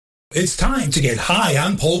It's time to get high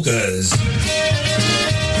on polkas.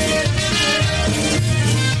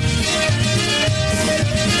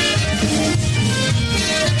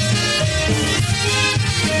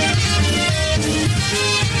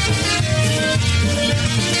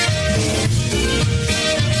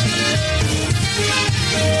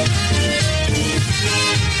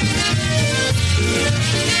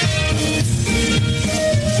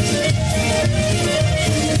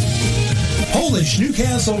 Polish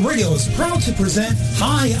Newcastle Radio is proud to present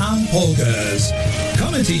High on Polkas.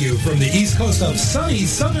 Coming to you from the east coast of sunny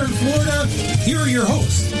southern Florida, here are your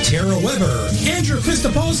hosts, Tara Weber, Andrew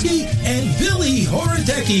Kristopolsky, and Billy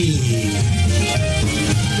Horodecki.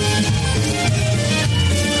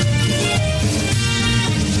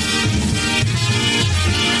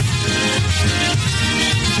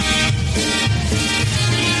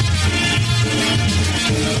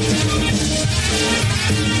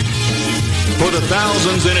 For the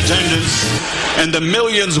thousands in attendance and the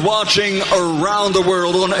millions watching around the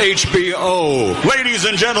world on HBO. Ladies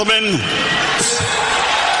and gentlemen,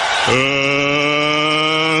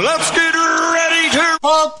 let's get ready to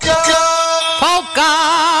polka!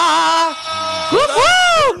 Polka! Good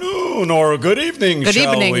afternoon or good evening,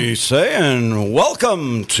 shall we say, and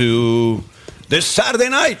welcome to this Saturday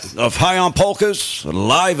night of High on Polkas, a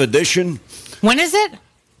live edition. When is it?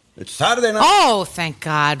 It's Saturday night. Oh, thank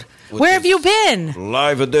God. Where have you been?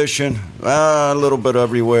 Live edition. A little bit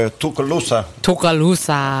everywhere. Tuscaloosa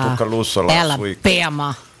last week.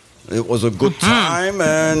 Alabama. It was a good time,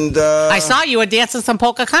 and I saw you were dancing some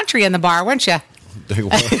polka country in the bar, weren't you? They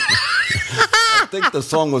were. I think the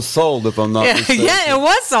song was sold, if I'm not mistaken. Yeah, it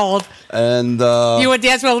was sold. And you were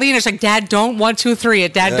dancing with Lena. She's like, Dad, don't 1, 2, 3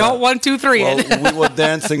 it. Dad, don't 1, 2, 3 it. Well, we were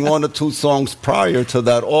dancing one or two songs prior to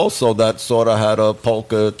that also that sort of had a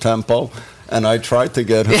polka tempo. And I tried to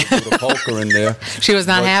get her to put a polka in there. She was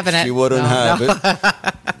not having it. She wouldn't have it.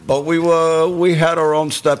 But we had our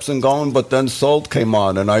own steps and going. But then Soul came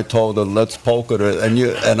on, and I told her, "Let's polka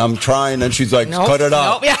it." And I'm trying, and she's like, "Cut it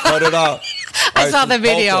out, cut it out." I saw the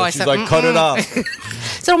video. I said, like, "Cut it out."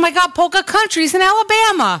 So, oh my God, polka country's in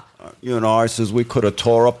Alabama. I says we could have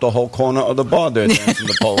tore up the whole corner of the bar there dancing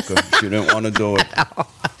the polka. She didn't want to do it.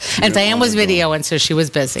 And Diane was videoing, so she was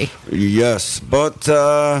busy. Yes, but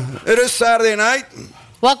it is Saturday night.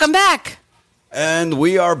 Welcome back. And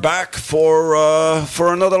we are back for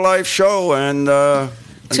another live show, and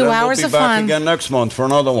 2 hours we'll of be back fun again next month for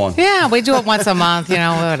another one. Yeah, we do it once a month,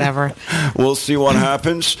 whatever. We'll see what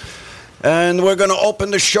happens. And we're going to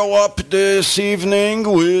open the show up this evening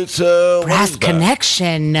with Brass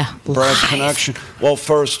Connection. Brass Connection. Well,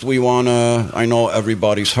 first we want to, I know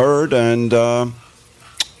everybody's heard, and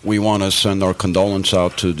we want to send our condolence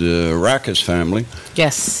out to the Rackus family.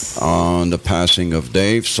 Yes. On the passing of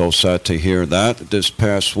Dave. So sad to hear that this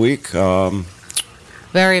past week.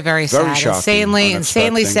 Very, very sad. Shocking,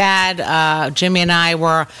 insanely sad. Jimmy and I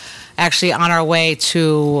were actually on our way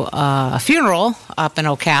to a funeral up in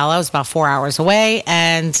Ocala. It was about 4 hours away,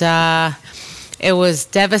 and it was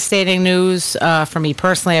devastating news for me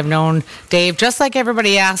personally. I've known Dave just like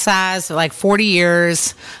everybody else has, like 40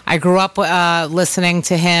 years. I grew up listening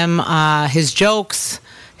to him, his jokes,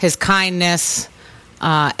 his kindness.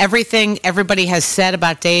 Everything everybody has said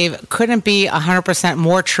about Dave couldn't be 100%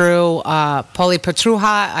 more true. Poli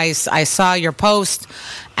Petruha, I saw your post,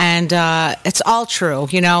 and it's all true.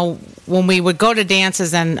 When we would go to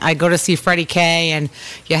dances and I'd go to see Freddie K, and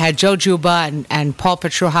you had Joe Juba and Paul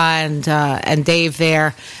Petruha and Dave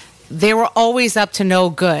there, they were always up to no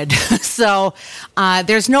good. So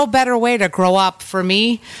there's no better way to grow up for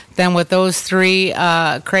me than with those three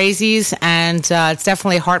crazies. And it's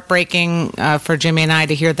definitely heartbreaking for Jimmy and I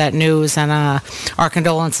to hear that news, and our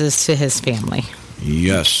condolences to his family.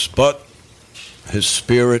 Yes, but his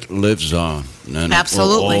spirit lives on. And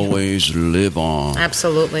Absolutely. It will always live on.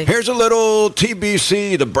 Absolutely. Here's a little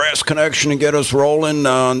TBC, the Brass Connection, to get us rolling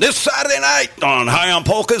on this Saturday night on High on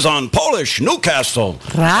Polkas on Polish Newcastle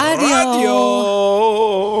Radio.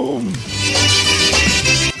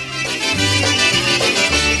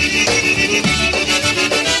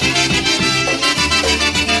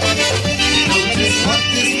 Notice what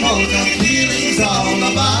this polka feeling's all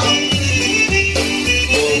about.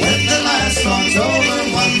 When the last song's over,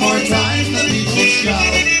 one more time the people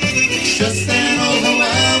shout. It's just an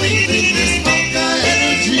overwhelming thing, this polka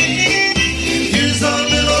energy. Here's a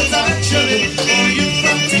little touch of it for you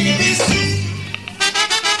from TBC.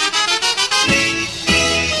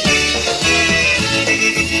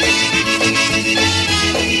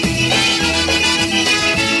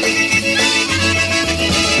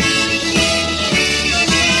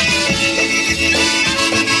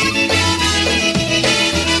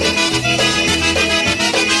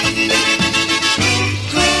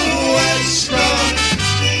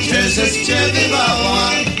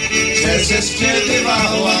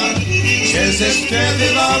 cię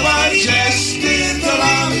ześpiewywała, gdzieś ty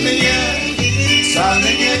dla mnie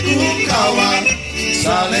wcale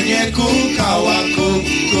nie kukała, ku.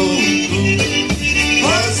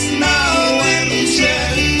 Poznałem cię,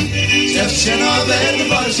 dziewczynowe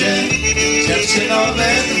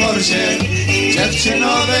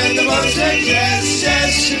dworze,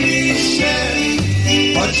 gdzieś mi się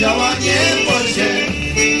podziała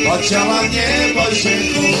niebozie,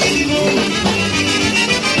 ku.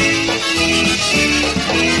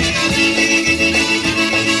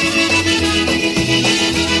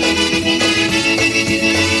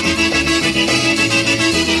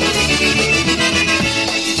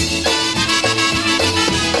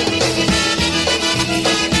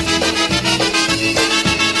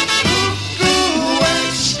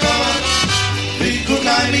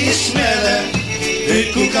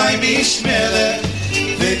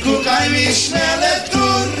 Wykukaj mi śmiele, w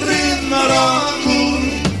którym roku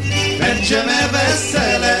będziemy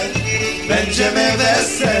wesele,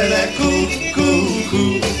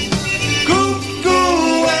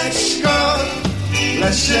 kukułeczko, w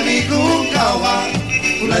lesie mi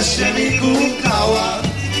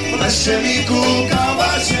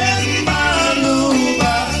kukała, się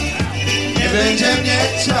maluba, nie będzie mnie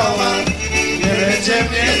chciała,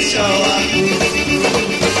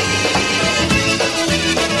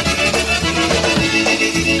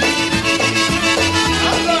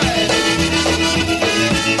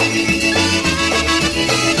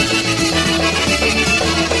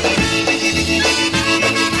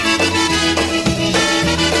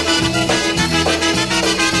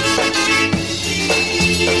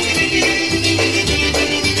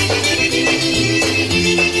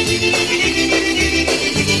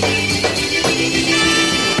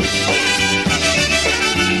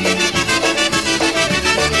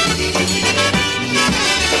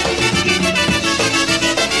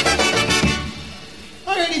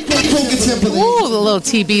 Ooh, the little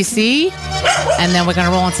TBC. And then we're going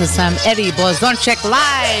to roll into some Eddie Blazonczyk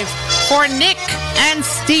live for Nick and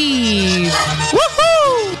Steve.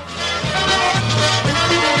 Woohoo!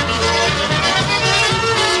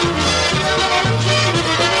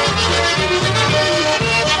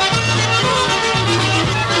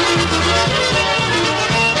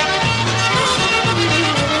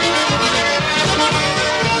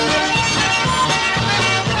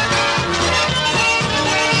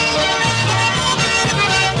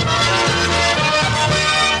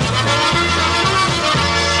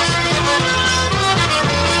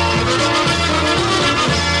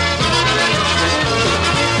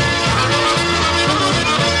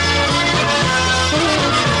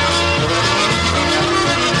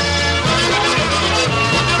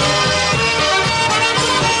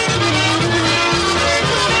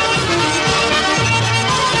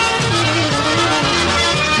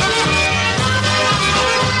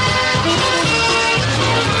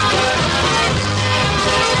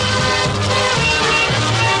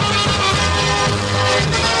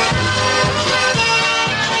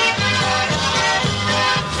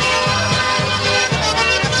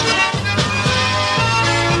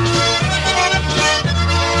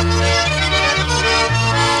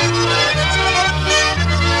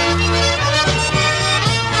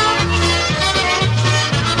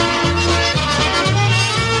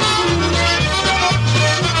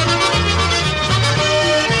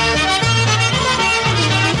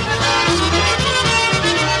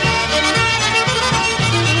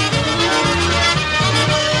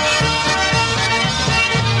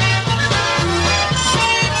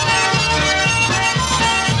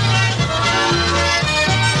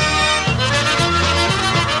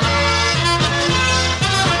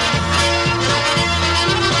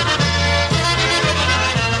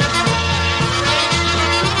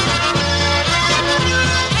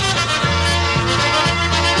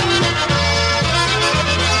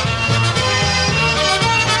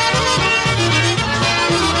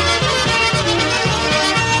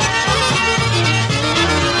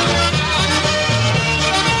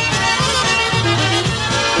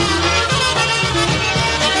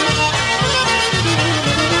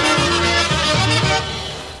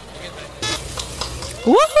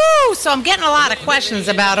 Woohoo! So I'm getting a lot of questions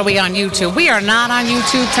about, are we on YouTube? We are not on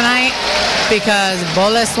YouTube tonight because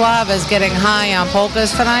Boleslav is getting high on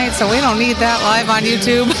polkas tonight, so we don't need that live on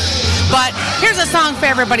YouTube. But here's a song for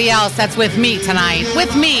everybody else that's with me tonight.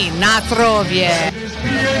 With me, Natrovie.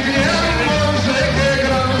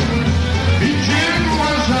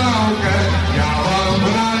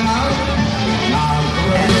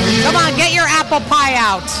 Come on, get your apple pie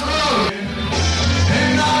out.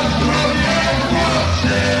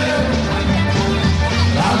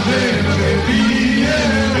 Razem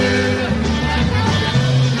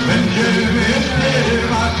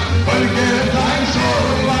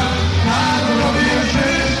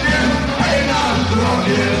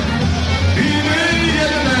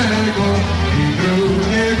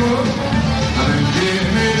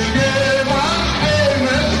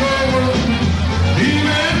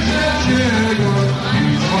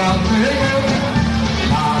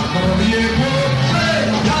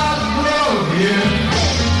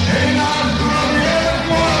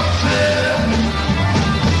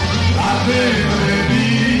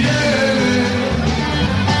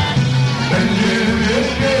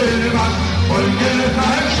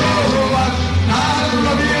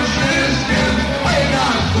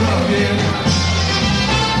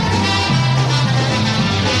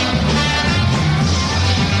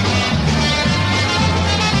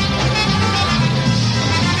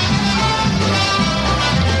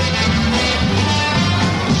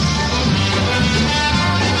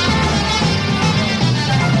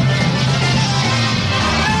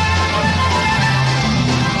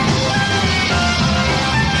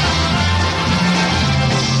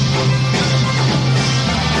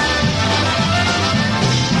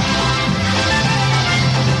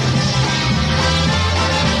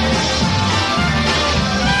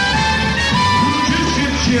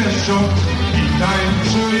cieszą i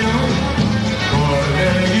tańcują.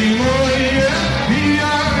 Kolegi moje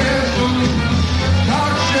pijane są,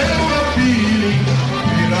 tak się łapili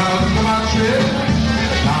i raz, dwa, trzy.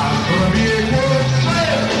 Na zdrowie chłopcze,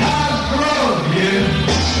 na zdrowie,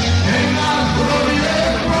 na zdrowie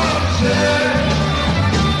chłopcze.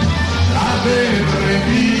 Razem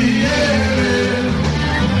pijemy,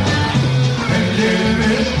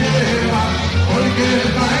 będziemy śpiewać, Polkę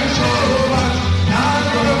tańcować. Na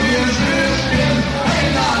zdrowie wszystkim,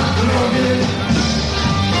 hej, na zdrowie.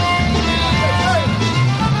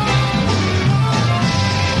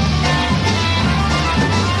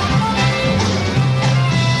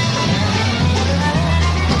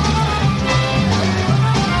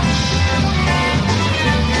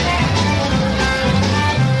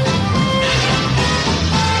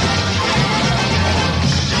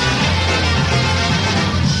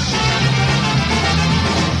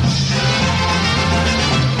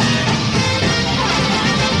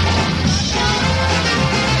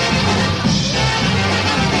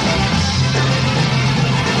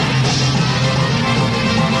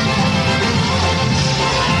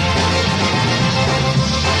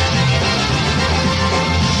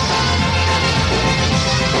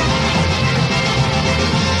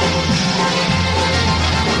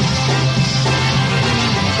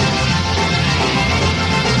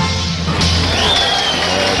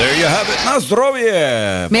 There you have it. Na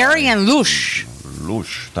zdrowie. Marian Lush.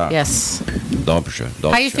 Lush, tak. Yes. Dobrze,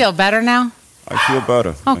 dobrze. How you feel? Better now? I feel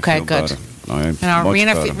better. Okay, I feel good. Better. I am You know,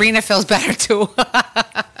 much better. Rena feels better too.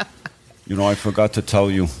 You know, I forgot to tell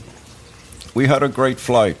you, we had a great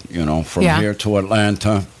flight, you know, from here to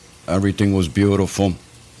Atlanta. Everything was beautiful.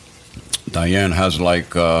 Diane has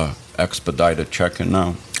like expedited check-in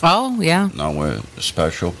now. Oh, yeah. Now we're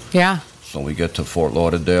special. Yeah. So we get to Fort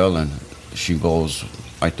Lauderdale and she goes,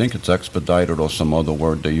 I think it's expedited or some other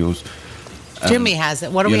word they use. And, Jimmy has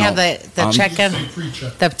it. What do we have, the check-in?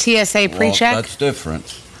 The TSA pre-check? Well, that's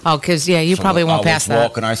different. Oh, because, you So probably won't pass I was that.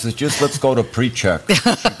 walking. I said, just let's go to pre-check.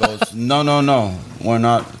 She goes, no. We're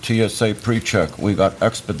not TSA pre-check. We got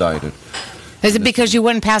expedited. Is it because you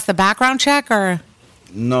wouldn't pass the background check, or?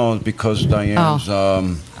 No, because Diane's,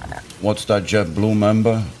 what's that JetBlue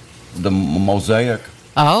member? The Mosaic?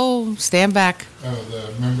 Oh, stand back.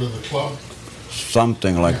 The member of the club?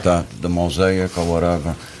 Something like that. The Mosaic or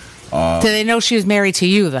whatever. Do they know she was married to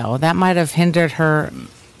you, though? That might have hindered her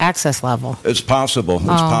access level. It's possible. It's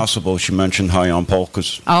possible. She mentioned High on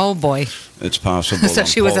Polkas. Oh, boy. It's possible. So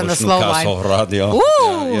she was in the slow line. Radio. Woo!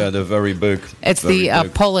 Yeah, they're very big. It's very the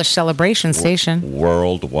big. Polish celebration station.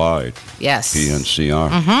 Worldwide. Yes. PNCR.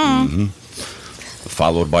 Mm-hmm.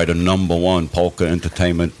 Followed by the number one polka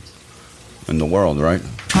entertainment in the world, right?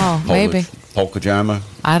 Oh, maybe. Polka Jammer.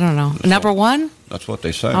 I don't know. Number one? That's what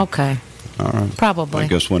they say. Okay. All right. Probably. I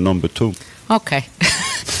guess we're number two. Okay.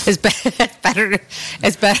 It's better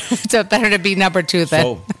to be number two then.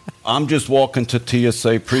 So I'm just walking to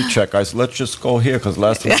TSA pre-check. I said, let's just go here because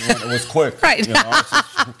last time we went, it was quick. Right. You know, I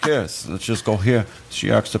said, who cares? Let's just go here.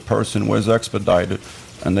 She asked the person, where's expedited?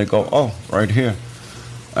 And they go, oh, right here.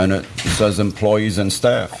 And it says employees and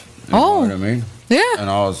staff. You know what I mean? Yeah. And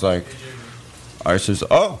I was like, I says,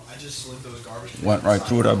 oh. Went right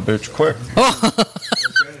through that bitch quick.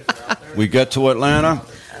 We get to Atlanta.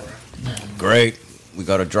 Great. We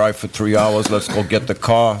got to drive for 3 hours. Let's go get the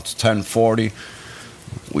car. It's 10:40.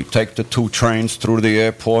 We take the 2 trains through the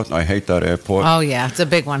airport. I hate that airport. Oh, yeah. It's a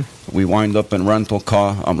big one. We wind up in rental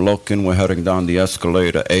car. I'm looking. We're heading down the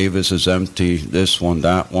escalator. Avis is empty. This one,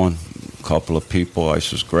 that one. A couple of people. I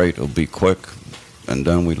says, great. It'll be quick. And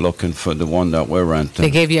then we're looking for the one that we're renting.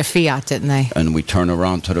 They gave you a Fiat, didn't they? And we turn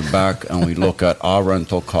around to the back and we look at our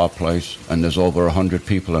rental car place, and there's over 100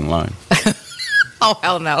 people in line. Oh,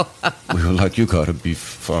 hell no. We were like, you gotta be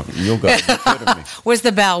fucking, you gotta be kidding me. Where's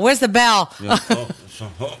the bell? Where's the bell? Yeah.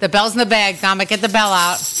 The bell's in the bag. Dama, get the bell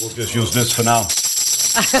out. We'll just use this for now.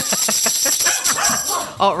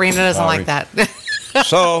 Oh, Rena doesn't Sorry. like that.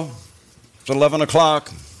 So, it's 11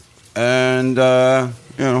 o'clock, and,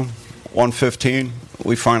 1:15,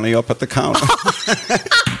 we finally up at the counter.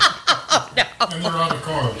 And they're out of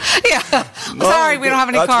cars. Yeah. Sorry, we don't have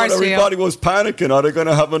any cars That's for what you. everybody was panicking. Are they going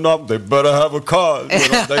to have enough? They better have a car. You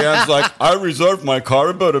know, Diane's like, I reserved my car.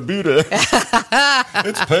 It better be there.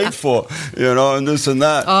 It's paid for, and this and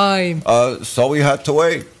that. So we had to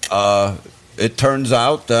wait. It turns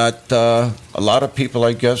out that a lot of people,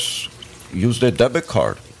 I guess, use their debit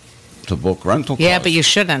card to book rental cars. Yeah, but you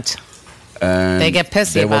shouldn't. And they get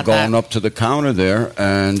pissy about that. They were going up to the counter there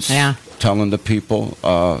and telling the people,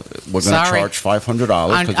 we're going to charge $500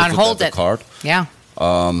 because it's a debit card. Yeah.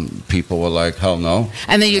 People were like, hell no.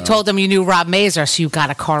 And then you told them you knew Rob Mazur, so you got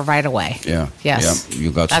a car right away. Yeah. Yes. Yeah,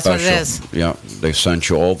 you got That's special. what it is. Yeah. They sent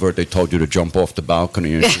you over. They told you to jump off the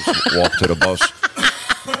balcony and just walk to the bus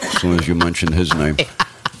as soon as you mentioned his name.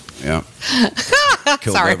 Yeah.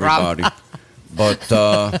 Killed Sorry, everybody. Rob.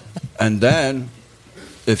 But, and then,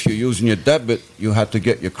 if you're using your debit, you had to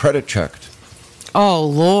get your credit checked. Oh,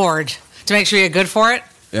 Lord. To make sure you're good for it?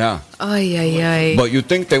 Yeah. Ay, ay, ay. But you'd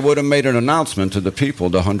think they would have made an announcement to the people,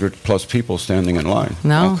 the 100+ people standing in line.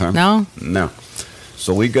 No, Okay. no.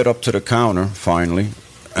 So we get up to the counter, finally,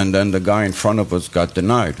 and then the guy in front of us got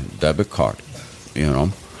denied, debit card,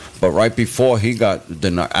 But right before he got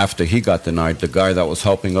denied, after he got denied, the guy that was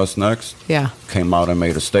helping us next came out and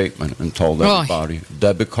made a statement and told everybody,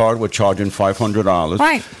 debit card, we're charging $500.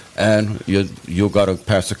 Right. And you got to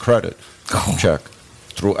pass a credit check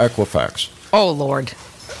through Equifax. Oh, Lord.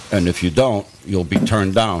 And if you don't, you'll be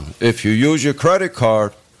turned down. If you use your credit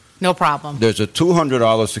card, no problem. There's a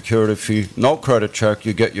 $200 security fee, no credit check,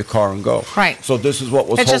 you get your car and go. Right. So this is what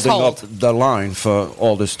was holding up the line for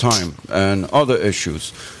all this time and other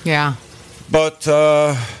issues. Yeah. But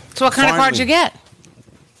so what kind of card did you get?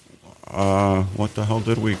 What the hell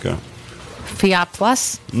did we get? Fiat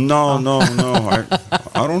Plus? No.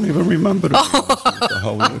 I don't even remember what the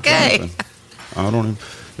hell we were driving. I don't even.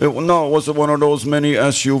 It was one of those mini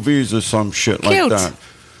SUVs or some shit like that.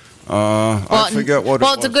 I forget what it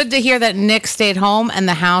was. Well, it's good to hear that Nick stayed home and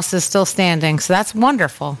the house is still standing, so that's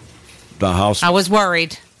wonderful. The house? I was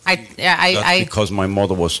worried. That's because my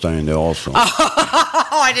mother was staying there also.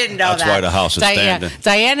 Oh, I didn't know that. That's why the house is standing.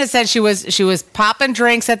 Diana said she was popping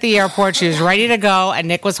drinks at the airport. She was ready to go, and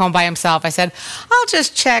Nick was home by himself. I said, I'll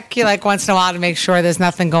just check like once in a while to make sure there's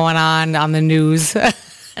nothing going on the news.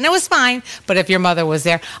 And it was fine. But if your mother was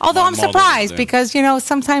there, although I'm surprised because,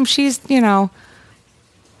 sometimes she's,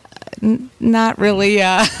 not really.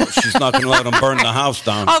 She's not going to let them burn the house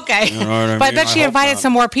down. Okay. You know what I mean? But I bet she invited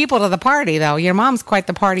some more people to the party, though. Your mom's quite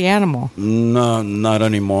the party animal. No, not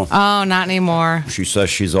anymore. Oh, not anymore. She says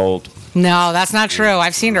she's old. No, that's not true.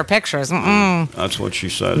 I've seen her pictures. That's what she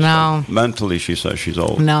says. No. So mentally, she says she's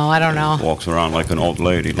old. No, I don't know. Walks around like an old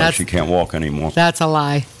lady, like she can't walk anymore. That's a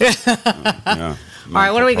lie. Yeah. All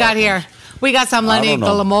right, what do we got here? We got some Lenny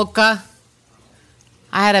Golomoka.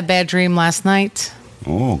 I had a bad dream last night.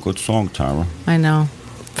 Oh, good song, Tara. I know.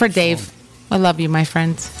 For Dave. I love you, my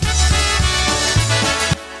friends.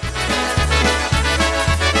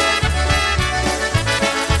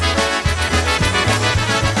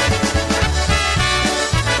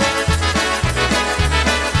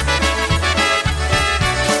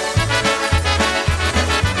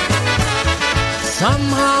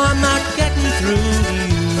 Somehow I'm not getting through to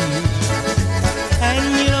you, and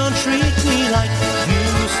you don't treat me like you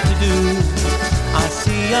used to do. I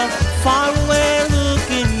see a faraway look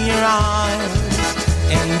in your eyes,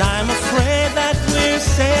 and I'm afraid that we're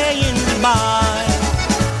saying goodbye.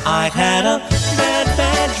 I had a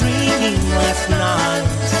bad dream last night.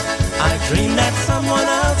 I dreamed that someone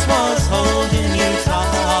else was holding you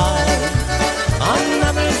tight.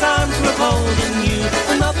 Another's arms were holding you,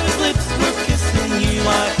 another's lips were kissing you.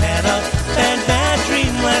 I had a bad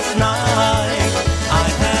dream last night. I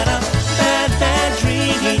had a bad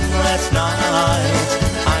dream last night.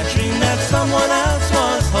 I dreamed that someone else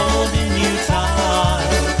was holding you tight.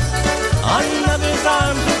 Another's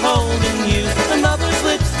arms were holding you, another's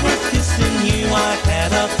lips were kissing you. I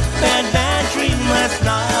had a bad dream last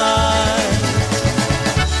night.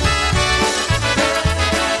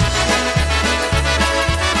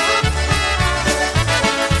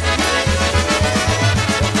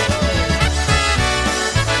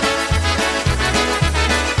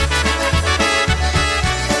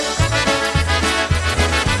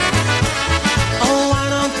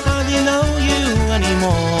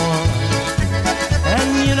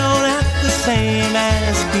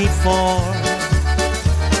 Before.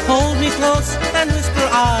 Hold me close and whisper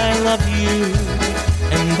I love you,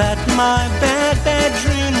 and that my bad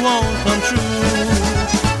dream won't come true.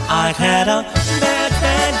 I had a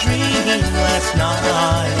bad dream last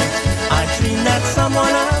night. I dreamed that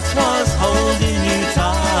someone else was holding you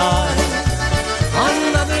tight.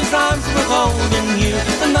 Another's arms were holding you,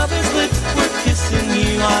 another's lips were kissing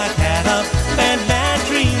you. I had a bad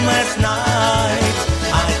dream last night.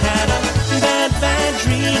 I had a bad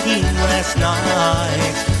dream last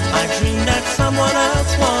night. I dreamed that someone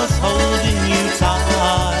else was holding you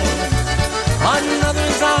tight.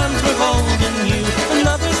 Another's arms were holding you,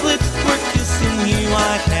 another's lips were kissing you.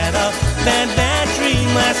 I had a bad dream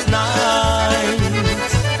last night.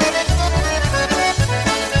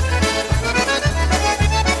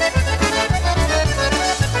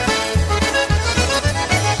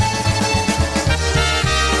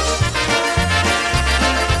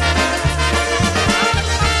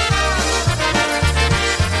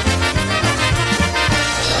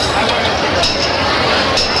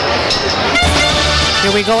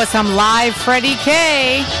 Here we go with some live Freddie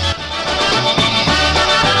K.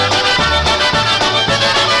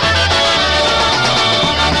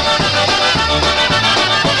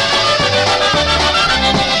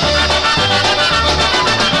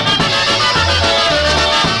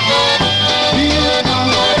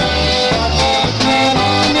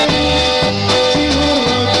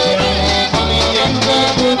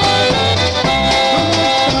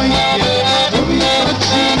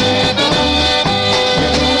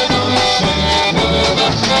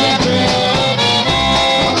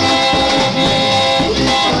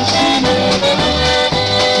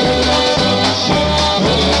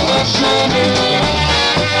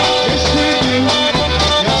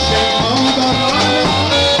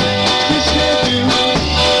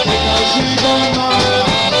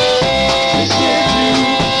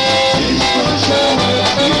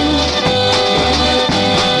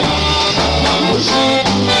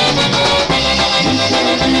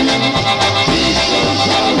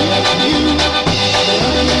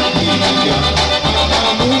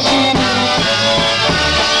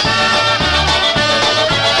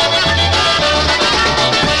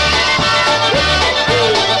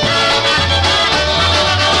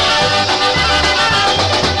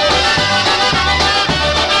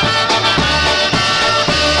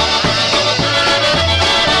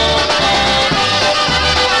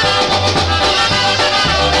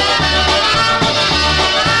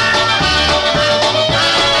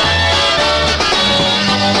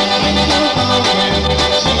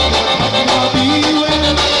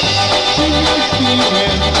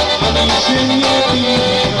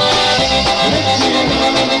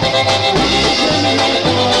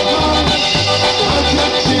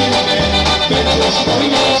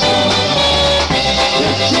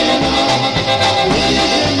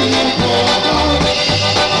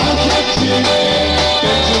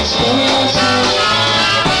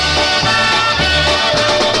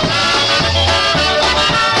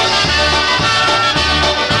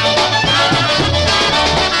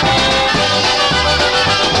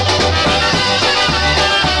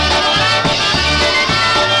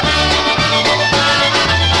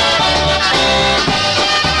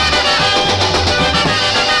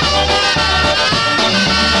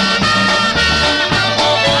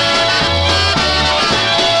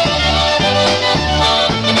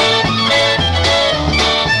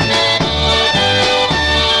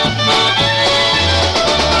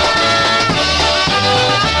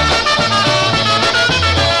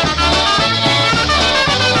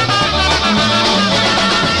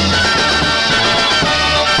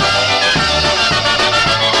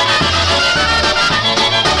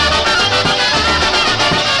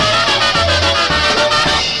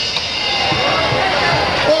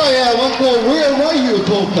 Where were you,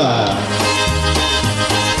 Polka?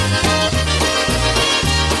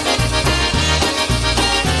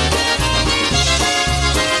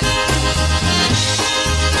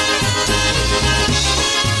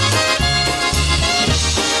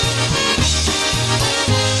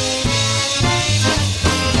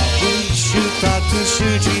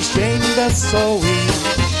 Tatusiu, dziś dzień wesoły,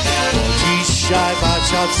 bo dzisiaj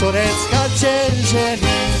babcia córeczka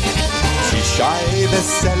dzierżeni. Dzisiaj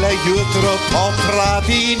wesele, jutro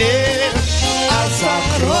poprawiny, a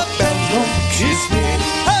za rok będą grzizny.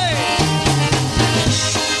 Hej!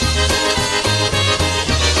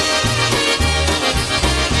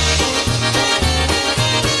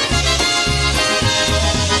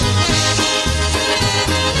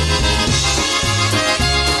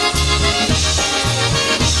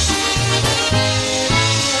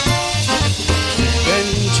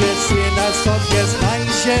 Będzie syna sobie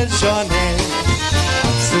znajdzie żonę, a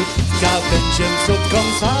córka będzie córką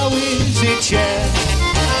całe życie.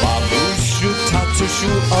 Mamusiu,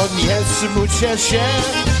 tatusiu, o nie smućcie się,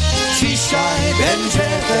 dzisiaj będzie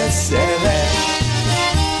wesele.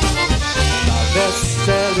 Na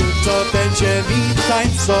weselu to będzie mi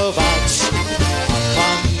tańcować, a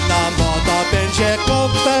panna moda będzie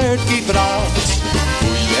kopertki brać.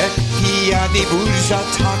 Wujek pijany burza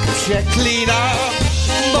tak przeklina,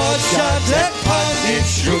 bo dziadek panny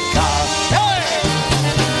szuka. Hey!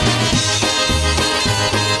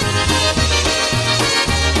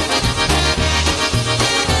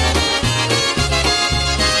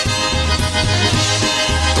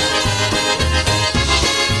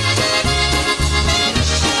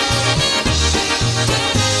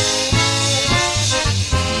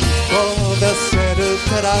 Po weselu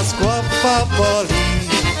teraz głowa boli,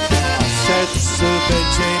 a w sercu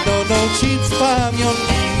będzie do nocic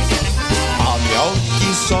pamiątki. Pamiątki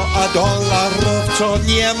są, a dolarów to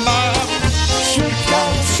nie ma. Córka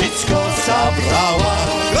wszystko zabrała.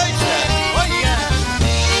 Grajcie! Oh yeah!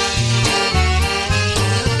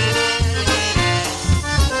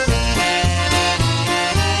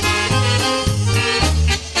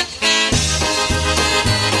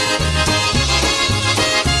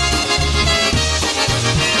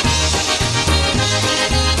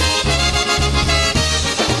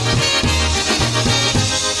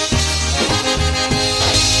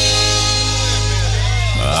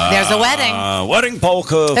 There's a wedding. Wedding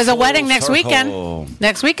polka. There's a wedding next circle. weekend.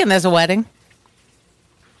 Next weekend there's a wedding.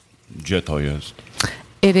 Gdzie to jest?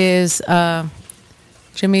 It is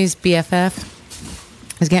Jimmy's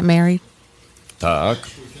BFF is getting married. Tak.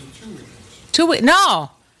 2 weeks.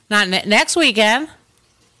 No, not next weekend.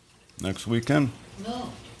 Next weekend? No.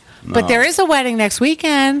 But there is a wedding next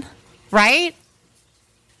weekend, right?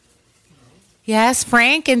 Yes,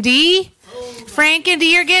 Frank and Dee. Frank and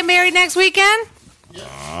Dee are getting married next weekend.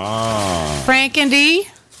 Ah. Frank and Dee.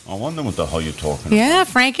 I wonder what the hell you're talking Yeah,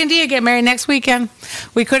 Frank and Dee are getting married next weekend.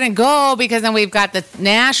 We couldn't go because then we've got the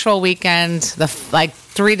Nashville weekend. Like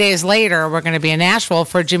 3 days later, we're going to be in Nashville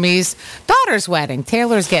for Jimmy's daughter's wedding.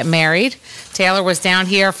 Taylor's getting married. Taylor was down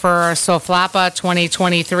here for Soflapa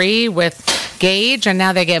 2023 with Gage, and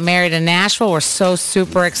now they get married in Nashville. We're so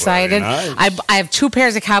super excited. Nice. I have 2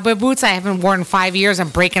 pairs of cowboy boots I haven't worn in 5 years. I'm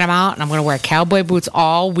breaking them out, and I'm going to wear cowboy boots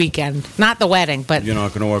all weekend. Not the wedding, but... You're not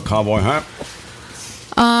going to wear a cowboy hat?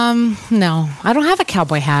 No, I don't have a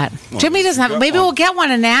cowboy hat. Well, Jimmy doesn't have. Maybe one. we'll get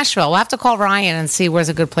one in Nashville. We'll have to call Ryan and see where's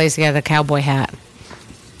a good place to get a cowboy hat.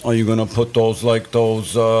 Are you going to put those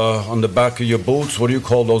on the back of your boots? What do you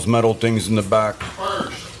call those metal things in the back?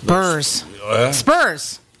 Spurs. Yeah?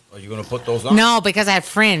 Spurs. Are you going to put those on? No, because I have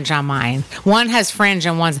fringe on mine. One has fringe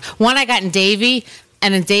and one I got in Davie.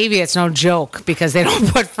 And in Davie, it's no joke because they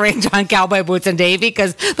don't put fringe on cowboy boots in Davie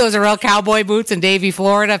because those are real cowboy boots in Davie,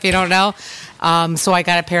 Florida, if you don't know. So I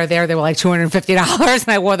got a pair there. They were like $250, and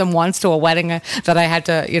I wore them once to a wedding that I had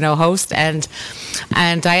to, host. And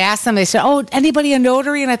I asked them. They said, "Oh, anybody a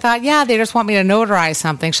notary?" And I thought, "Yeah, they just want me to notarize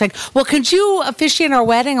something." She's like, "Well, could you officiate our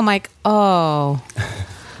wedding?" I'm like, "Oh."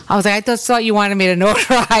 I was like, "I just thought you wanted me to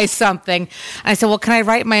notarize something." And I said, "Well, can I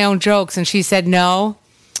write my own jokes?" And she said, "No."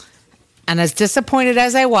 And as disappointed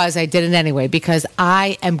as I was, I did it anyway because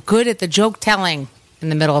I am good at the joke telling in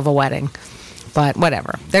the middle of a wedding. But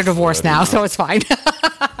whatever. They're divorced now, so it's fine.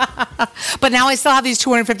 But now I still have these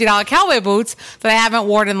 $250 cowboy boots that I haven't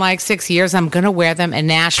worn in like 6 years. I'm going to wear them in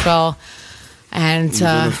Nashville. And You're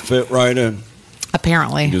going to fit right in.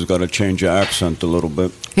 Apparently. You just got to change your accent a little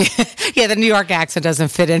bit. Yeah, the New York accent doesn't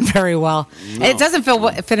fit in very well. No. It doesn't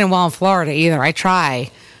fit in well in Florida either. I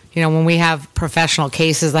try. When we have professional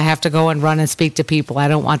cases, I have to go and run and speak to people. I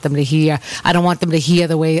don't want them to hear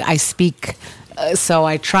the way I speak. So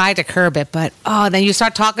I try to curb it. But, then you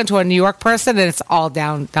start talking to a New York person, and it's all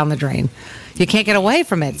down the drain. You can't get away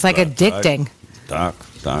from it. It's like addicting. Doc.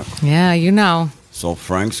 Yeah, So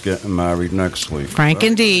Frank's getting married next week. Frank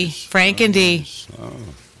and Dee.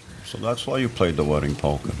 So that's why you played the wedding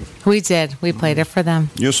polka. We did. We played it for them.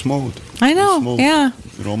 You're smooth. I know. Smooth. Yeah.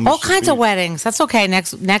 All kinds of weddings. That's okay.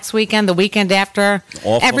 Next weekend, the weekend after.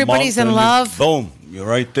 Everybody's in love. Boom. You're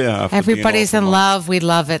right there. Everybody's in love. We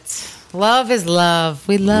love it. Love is love.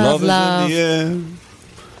 We love love. Is in the air.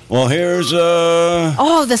 Well, here's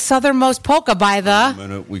the southernmost polka by the. Wait a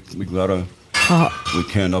minute. We gotta. We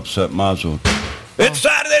can't upset Mazu. It's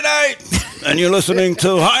Saturday night, and you're listening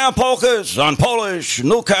to High on Polkas on Polish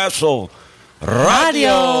Newcastle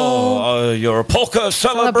Radio, your polka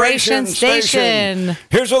celebration station.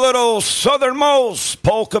 Here's a little southernmost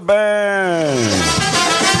polka band.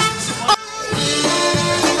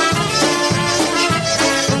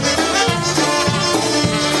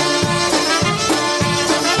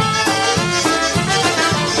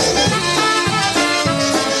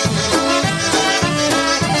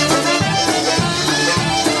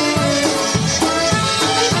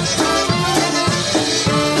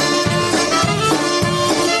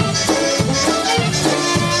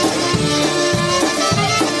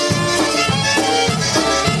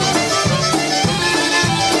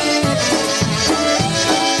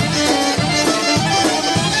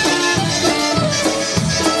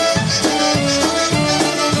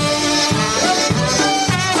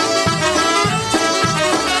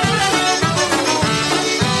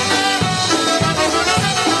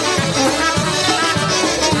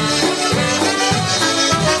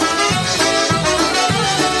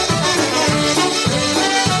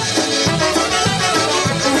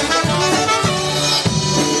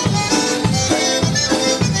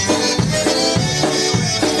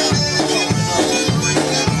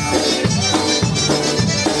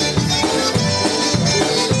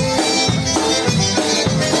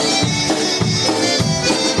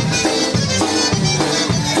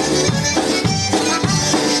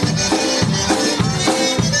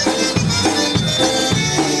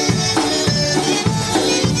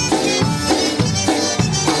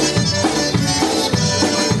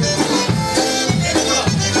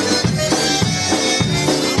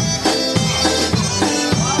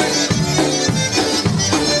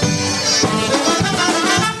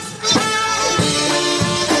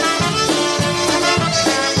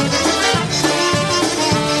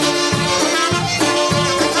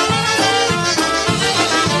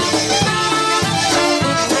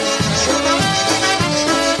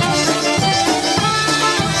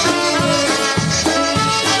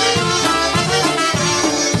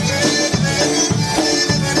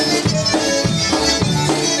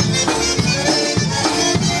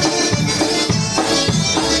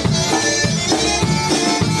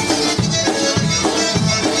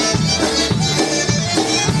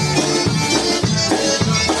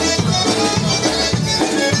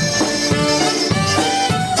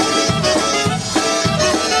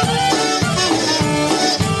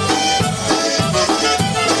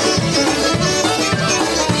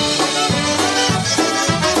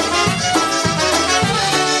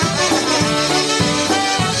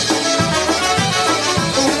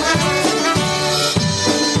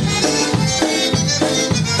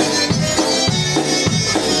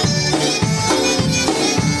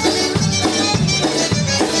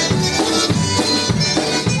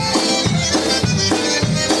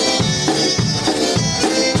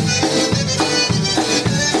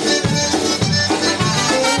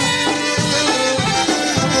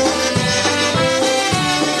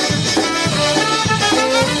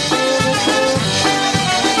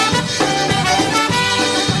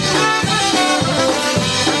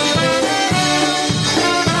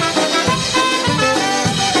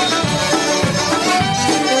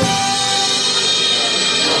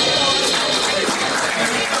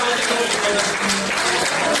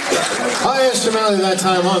 my instrumental that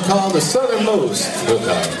time on called The Southernmost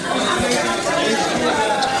Polka.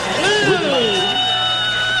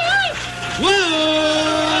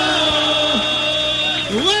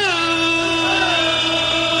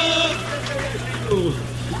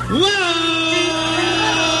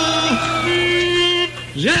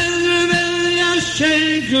 Jezebel,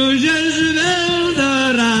 Jaszczenko, Jezebel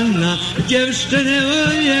do rana, dziewczyny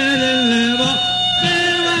o jeden lewo,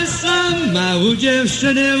 była sama, u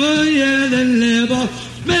dziewczyny o jeden lewo,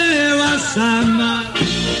 była sama.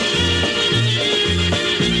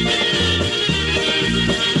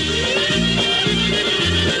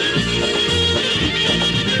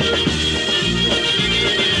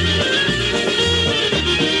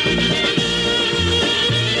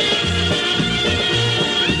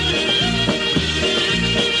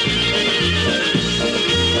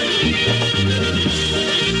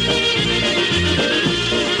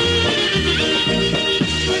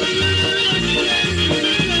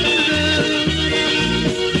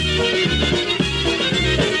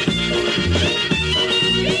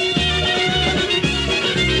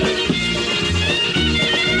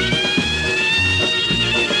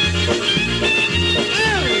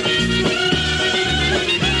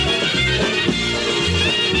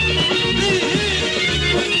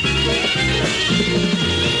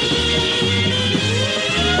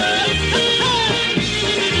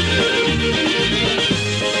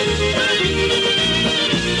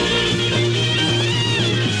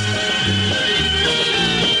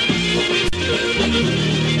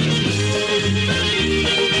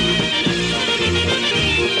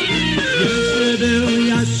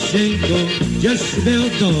 Gdzieś był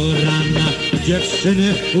do rana,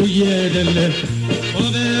 dziewczyny u jeden, bo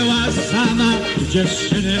była sama,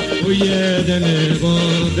 dziewczyny u jeden, bo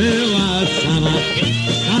była sama.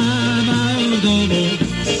 Sama w domu,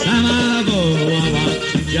 sama wołała,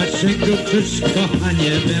 dziewczynku, czyż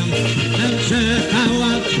kochanie będę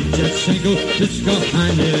czekała, dziewczynku, czyż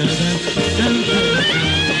kochanie będę czekała.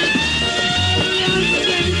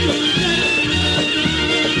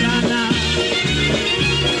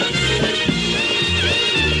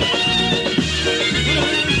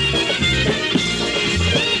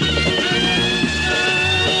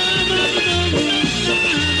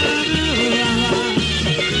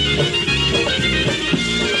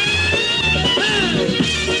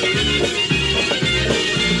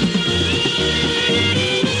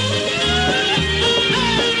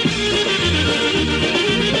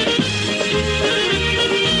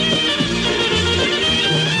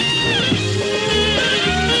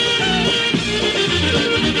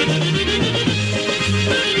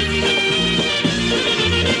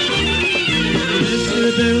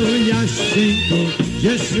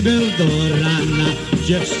 Jeśli był do rana,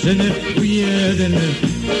 dziewczyny u jeden,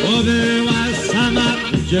 bo była sama,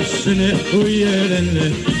 dziewczyny u jeden,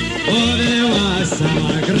 bo była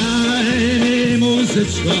sama. Graj mi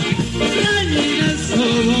muzyczko, graj mi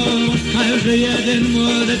wesoło, każdy jeden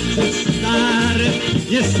młody czy stary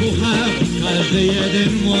nie słucha, każdy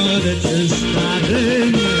jeden młody czy stary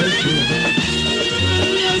nie słucha.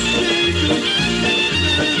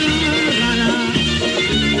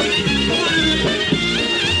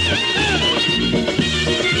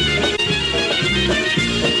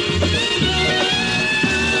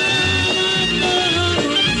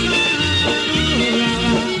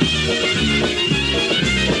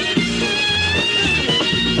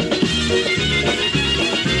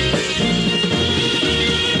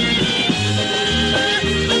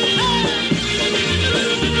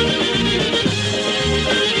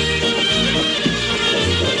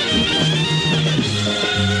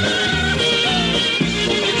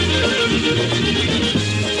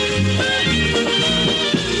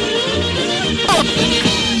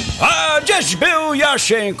 Gdzieś był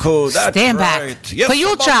Jasieńku, that's Stand back. right. Jest For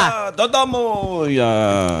Julcia. soboda, do domu,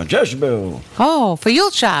 ja, gdzieś był. Oh, for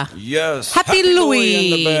Julcia. Yes. Happy Louie.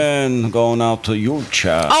 and the band going out to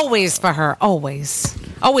Julcia. Always for her, always.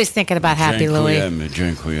 Always thinking about Happy Louie.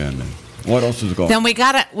 Dziękujemy. What else is going Then we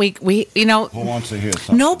gotta, we you know, Who wants to hear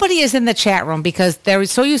something? nobody is in the chat room because they're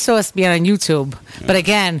so used to us being on YouTube. Yeah, but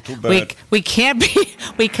again, too bad. we can't be,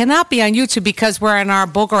 we cannot be on YouTube because we're in our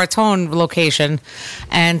Boca Raton location,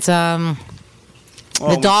 and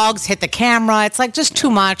the dogs hit the camera. It's like just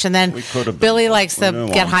too much. And then Billy likes to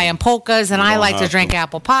get high on polkas, and I like to drink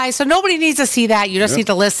apple pie. So nobody needs to see that. You just need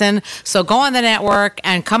to listen. So go on the network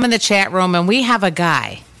and come in the chat room. And we have a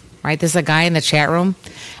guy, right? There's a guy in the chat room,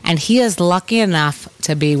 and he is lucky enough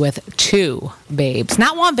to be with two babes.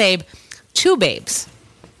 Not one babe, two babes.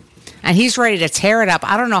 And he's ready to tear it up.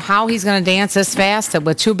 I don't know how he's going to dance this fast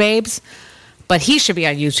with two babes, but he should be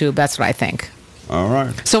on YouTube. That's what I think. All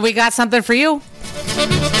right. So we got something for you. Woo!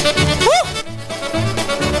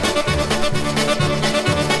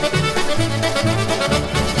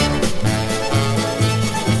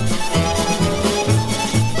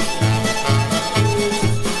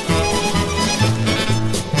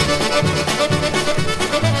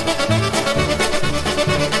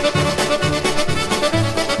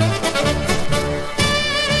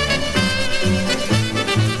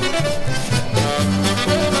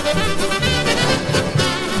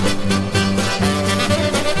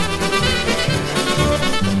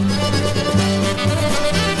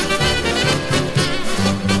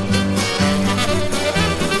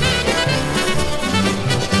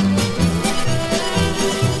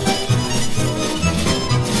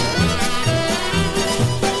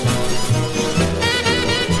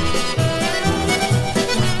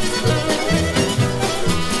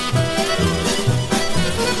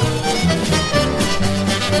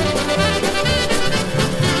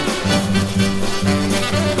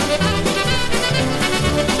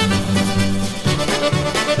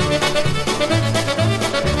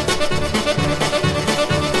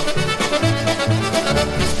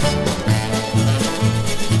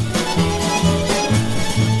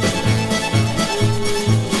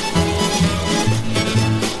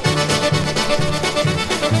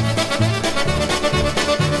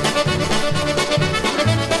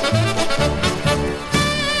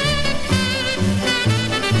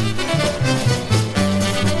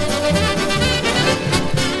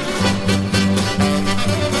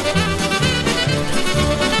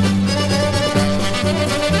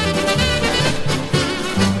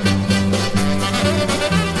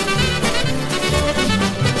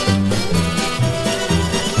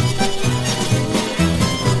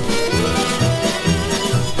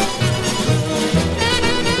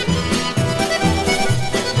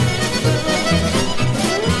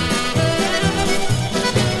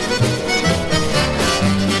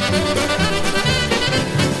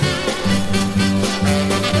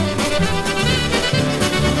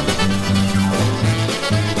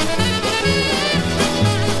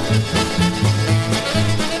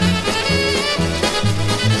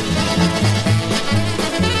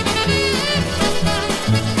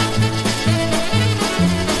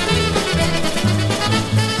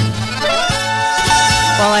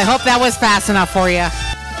 Well, I hope that was fast enough for you.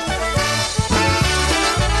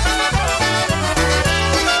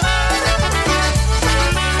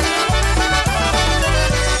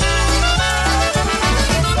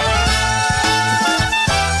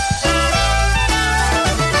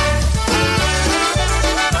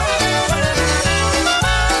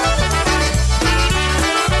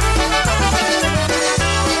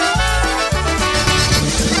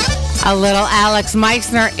 A little Alex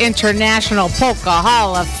Meissner, International Polka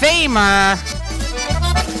Hall of Famer.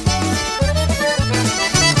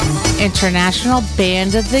 International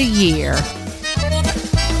Band of the Year.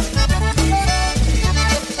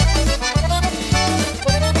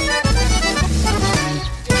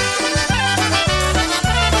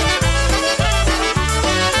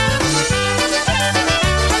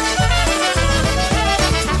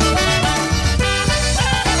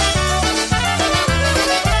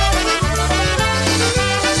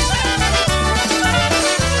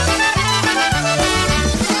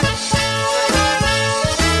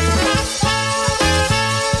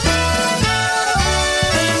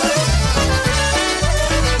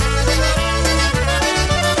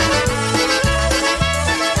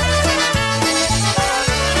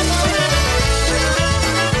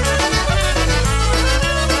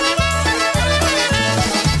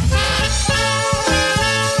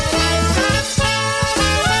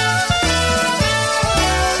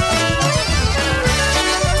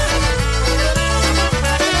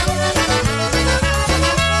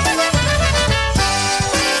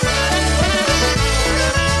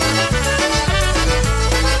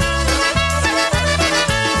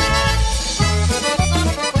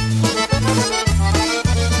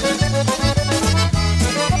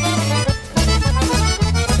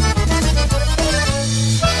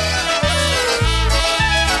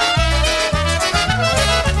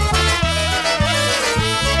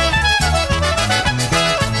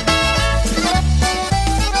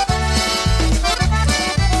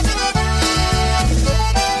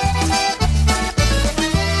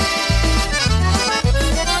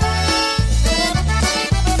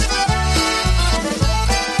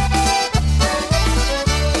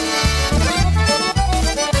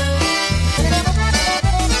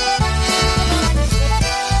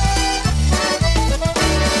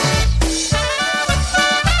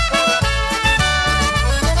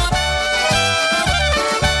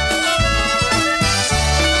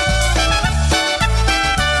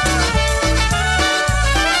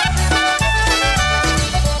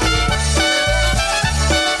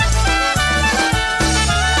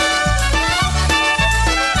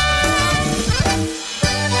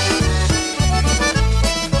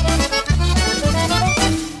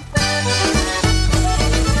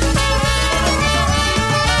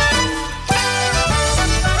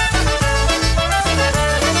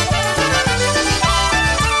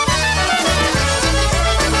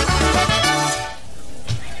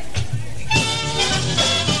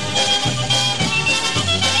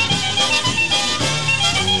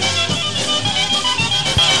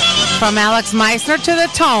 From Alex Meissner to the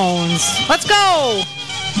Tones. Let's go!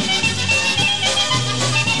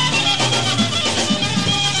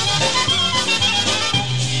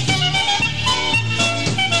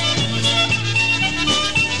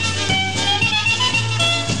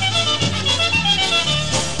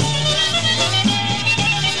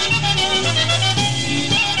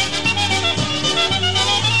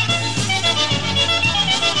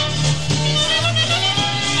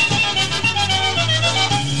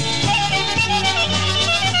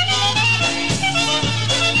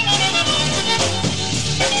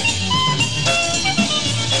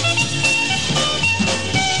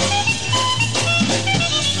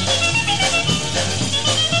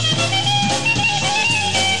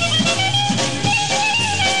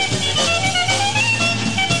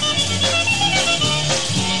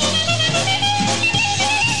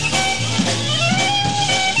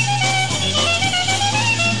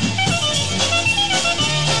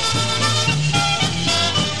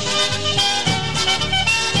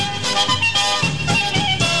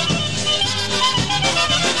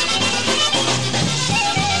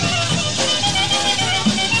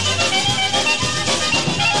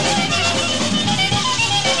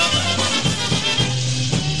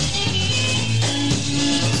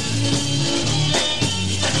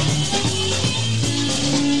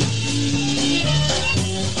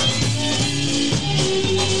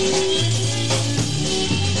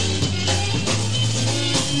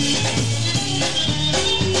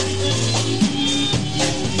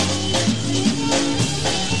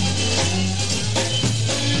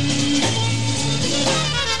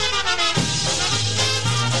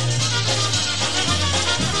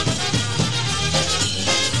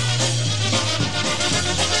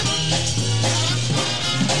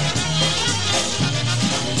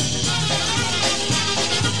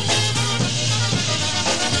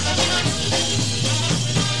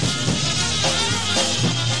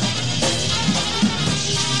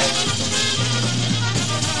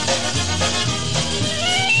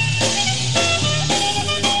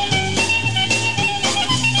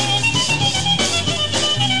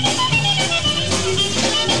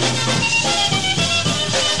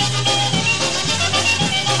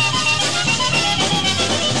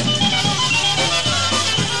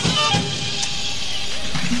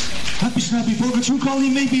 Snappy polka, true quality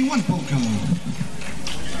may be one polka.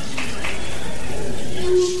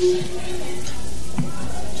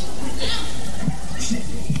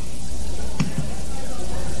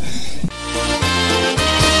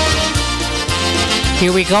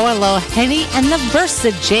 Here we go, a little Henny and the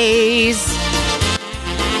Versajays.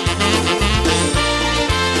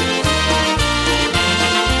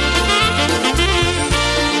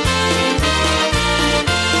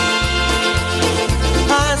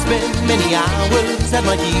 Many hours at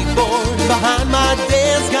my keyboard behind my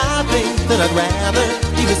desk. I think that I'd rather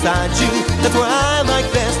be beside you. That's where I like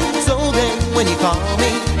best. So then when you call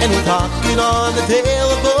me and we're talking on the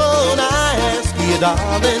telephone, I ask you,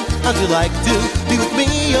 darling, how'd you like to be with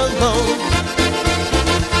me alone?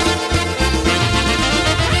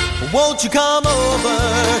 Won't you come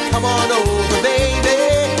on over,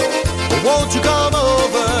 baby? Won't you come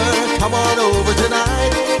on over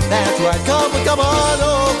tonight? That's right, come on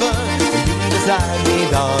over. Beside me,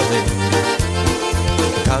 darling,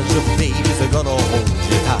 because your babies are gonna hold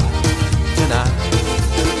you tight tonight.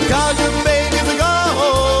 Because your babies are gonna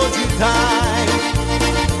hold you tight.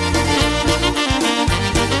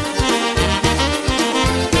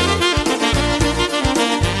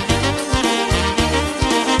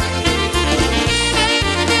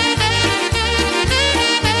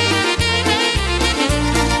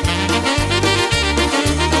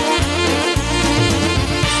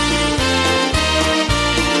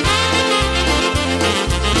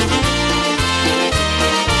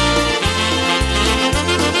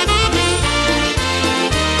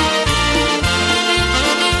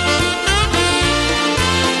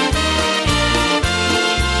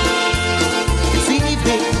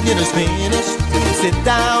 Dinner's finished. We sit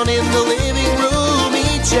down in the living room,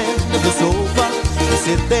 each end of the sofa. We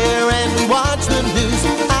sit there and we watch the news.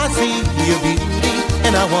 I see your beauty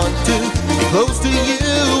and I want to be close to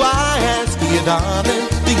you. I ask you, darling,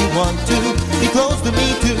 do you want to be close to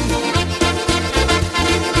me too?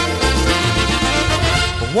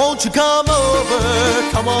 Won't you come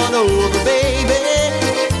on over, baby?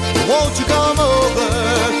 Won't you come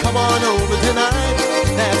on over tonight?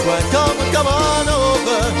 That's right, come on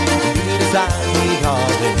over. You beside me,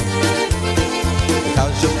 darling,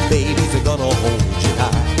 because your babies are gonna hold you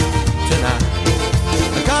tight tonight.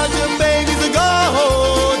 Because your babies are gonna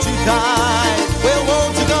hold you tight. Well,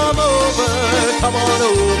 won't you come on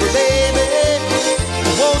over, baby?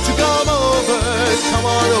 Won't you come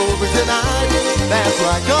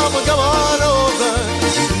Why, come on over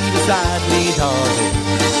beside me, darling,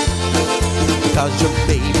 because your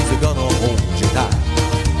babies are gonna hold you tight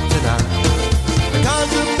tonight. Because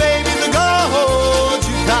your babies are gonna hold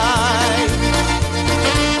you tight.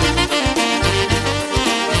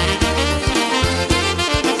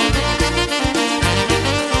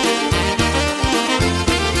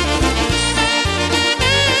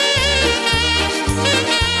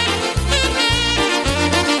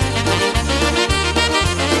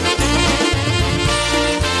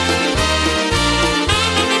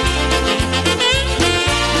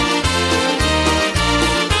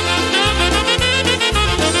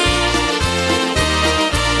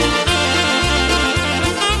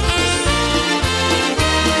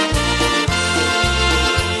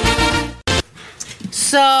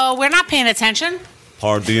 So we're not paying attention.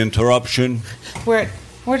 Pardon the interruption. We're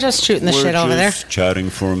just shooting the shit over there. We're just chatting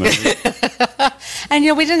for a minute. And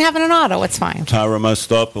we didn't have it in auto. It's fine. Tara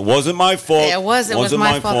messed up. It wasn't my fault. It was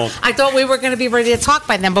my fault. I thought we were going to be ready to talk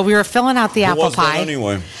by then, but we were filling out the apple was pie. that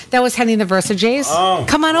anyway? That was Henny the Versajays. Oh.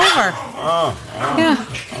 Come on over.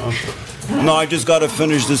 Yeah. No, I just got to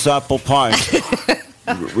finish this apple pie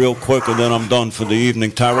real quick, and then I'm done for the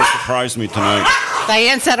evening. Tara surprised me tonight.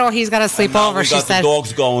 Diane said, he's got to sleep over. We got the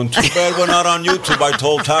dogs going. Too bad we're not on YouTube. I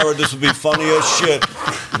told Tara this would be funny as shit.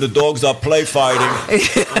 The dogs are play fighting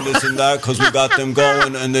and this and that because we got them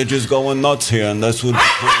going, and they're just going nuts here, and that's what we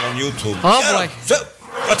put on YouTube. Oh, boy.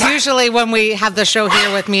 Usually when we have the show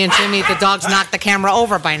here with me and Jimmy, the dogs knock the camera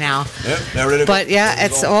over by now. Yep, there it is. But,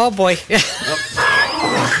 it's, oh, boy. That's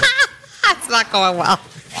not going well.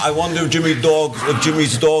 I wonder if Jimmy's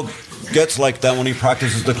dog gets like that when he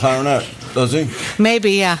practices the clarinet. Does he?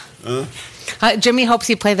 Maybe, yeah. Jimmy hopes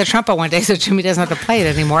he play the trumpet one day so Jimmy doesn't have to play it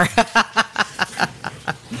anymore.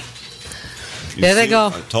 There they go.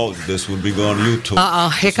 I told you this would be going on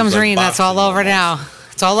YouTube. Here comes Rena. It's all over now.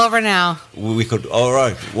 It's all over now. We could. All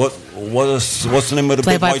right. What's the name of the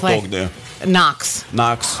big white dog there? Knox.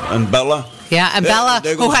 And Bella. Yeah, and Bella,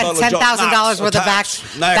 who had $10,000 worth of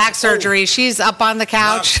back surgery, she's up on the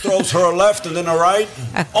couch. Knox throws her a left and then a right.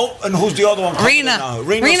 And who's the other one? Rena.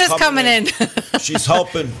 Rena's coming in. She's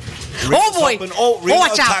helping. Oh, boy. Rena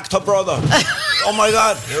attacked her brother. Oh, my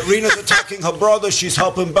God. Rena's attacking her brother. She's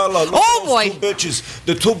helping Bella. Look at those two bitches.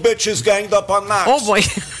 The two bitches ganged up on Knox. Oh, boy.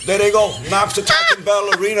 There they go. Knox attacking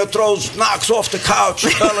Bella. Rena throws Knox off the couch.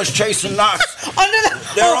 Bella's chasing Knox.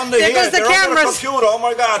 They're under there here. Goes the They're cameras. under the computer. Oh,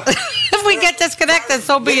 my God. If we get disconnected,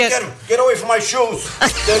 so be it. Get away from my shoes.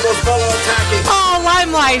 There goes Bella attacking. Oh,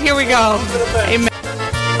 limelight. Here we go. Amen.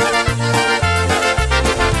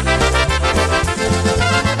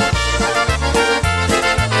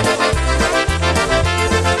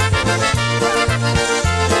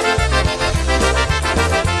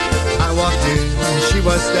 She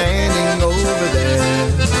was standing over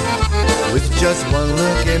there with just one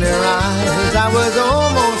look in her eyes. I was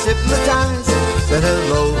almost hypnotized. Said,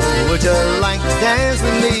 hello, would you like to dance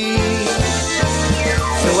with me?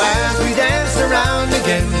 So as we danced around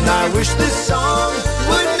again, I wish this song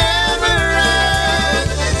would never end.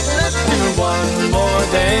 Let's do one more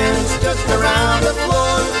dance just around the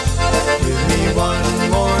floor. Give me one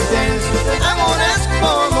more dance, I won't ask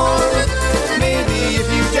for more. Maybe if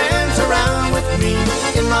you dance around with me,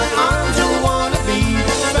 in my arms you'll wanna be,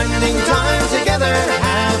 spending time together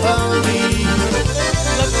happily.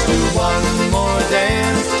 Let's do one more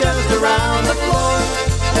dance just around the floor.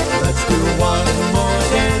 Let's do one more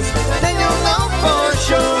dance, then you'll know for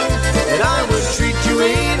sure that I would treat you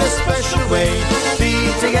in a special way.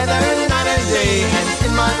 Be together night and day, and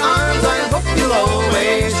in my arms I hope you'll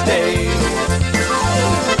always stay.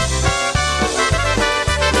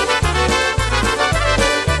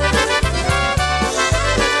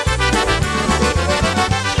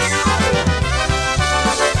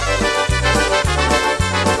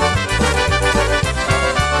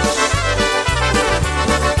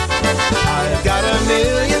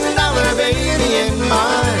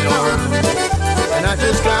 I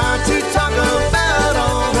just got to talk about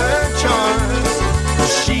all her charms.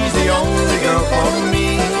 She's the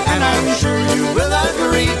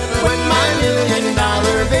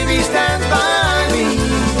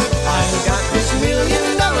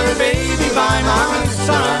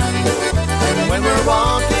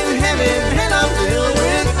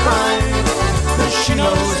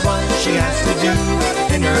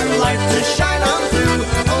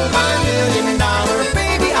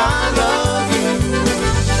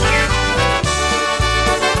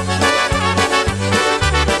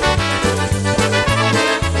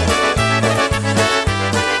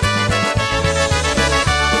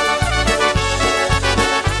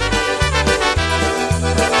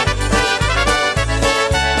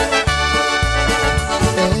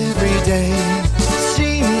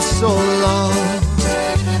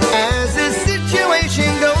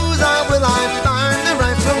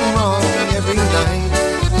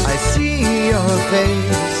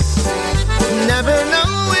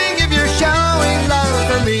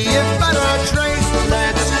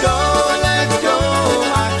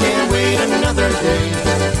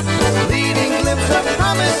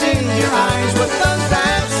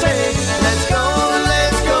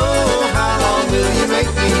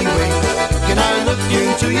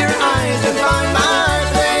your eyes and find my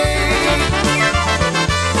face.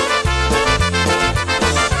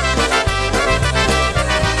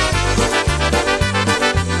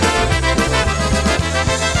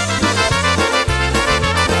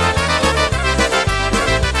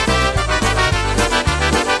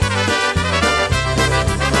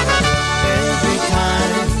 Every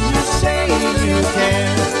time you say you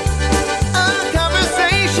care, a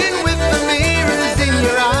conversation with the mirrors in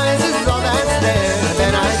your eyes is all that's there.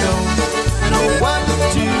 Then I don't know what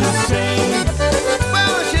to say.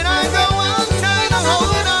 Well, should I go on trying to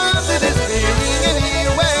hold on to this feeling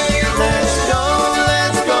anyway? Let's go,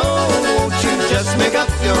 won't you just make up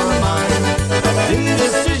your mind? The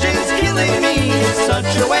decision's killing me, it's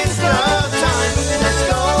such a waste of time. Let's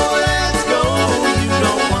go, you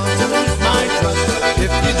don't want to lose my trust.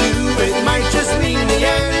 If you do, it might just mean the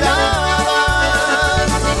end of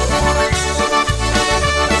us.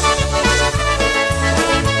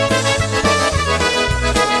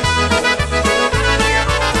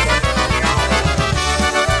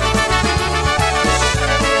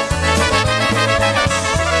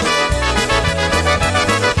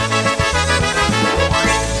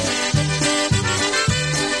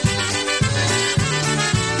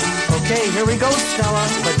 Okay, here we go, Stella,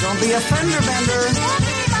 but don't be a fender bender.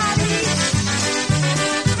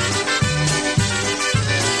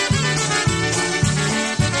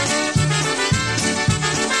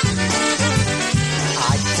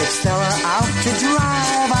 I take Stella out to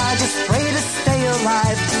drive, I just pray to stay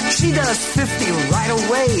alive. She does 50 right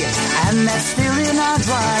away, and that's still in our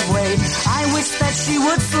driveway. I wish that she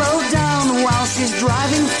would slow down while she's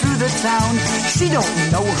driving through the town. She don't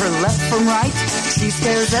know her left from right, she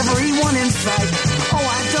scares everyone in sight. Oh,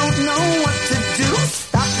 I don't know what to do.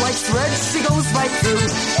 Stoplights red, she goes right through.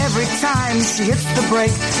 Every time she hits the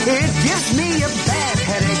brake, it gives me a bad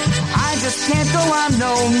headache. I just can't go on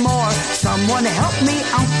no more. Someone help me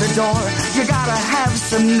out the door. You gotta have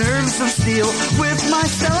some nerves of steel with my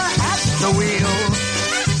Stella at the wheel.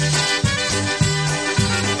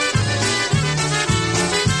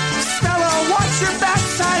 Stella, watch your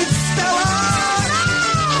backside, Stella!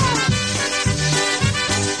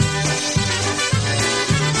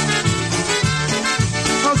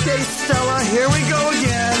 Okay, Stella, here we go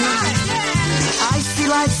again. I see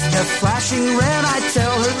lights, they're flashing red. I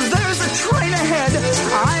tell her there's a train ahead.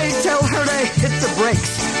 I tell her to hit the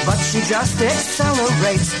brakes, but she just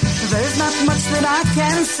accelerates. There's not much that I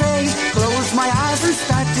can say. Close my eyes and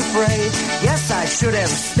start to pray. Yes, I should have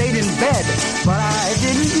stayed in bed, but I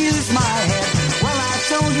didn't use my head. Well, I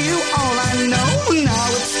told you all I know. Now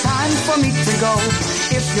it's time for me to go.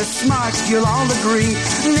 If you're smart, you'll all agree.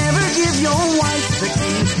 Never give your wife the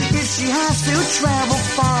key. If she has to travel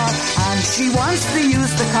far and she wants to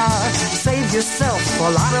use the car, save yourself a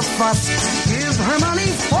lot of fuss. Give her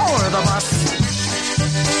money for the bus.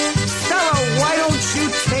 Stella, why don't you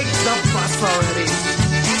take the bus already?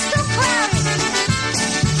 It's too crowded.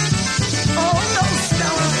 Oh, no,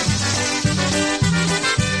 Stella.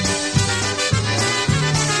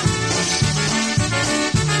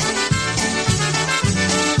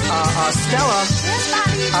 Stella.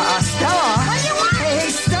 Stella. What do you want? Hey,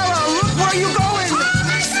 Stella, look where you going.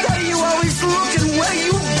 Stay, you always looking where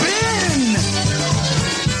you been.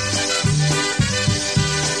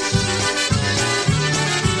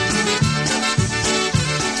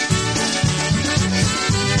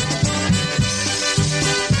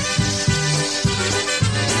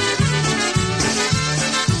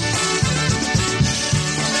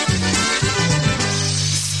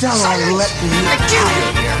 Stella, Silence! let me I kill you!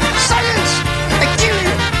 Silence! I kill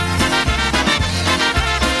you!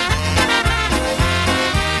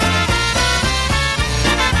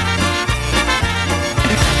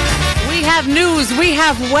 We have news. We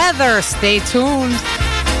have weather. Stay tuned.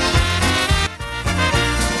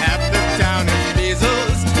 Half the town is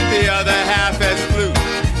measles, the other half has flu.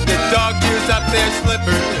 The dog chews up their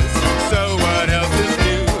slippers, so what else is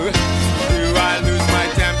new? Do I lose my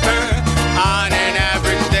temper on an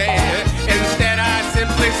average day? Instead I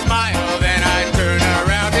simply smile, then I turn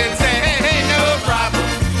around and say, hey, no problem,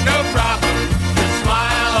 just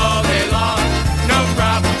smile all day long. No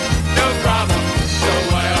problem, so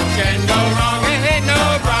what else can go wrong? Hey, no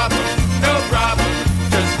problem,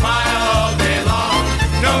 just smile all day long.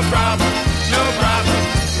 No problem,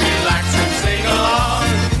 relax and sing along.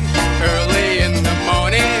 Early in the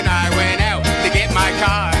morning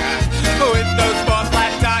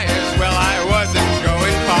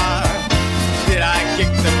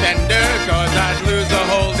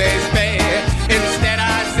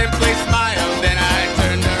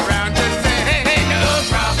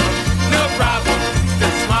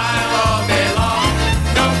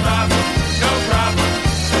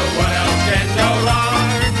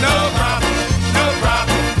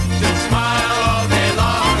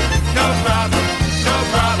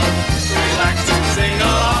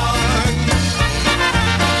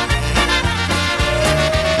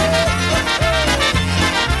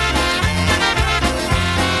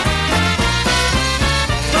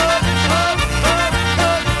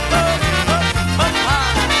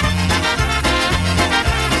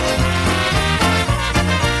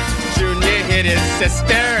bit his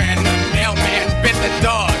sister, and the mailman bit the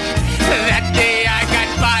dog. That day I got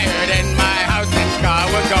fired and my house and car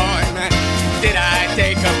were gone. Did I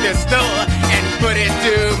take a pistol and put it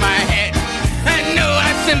to my head? No,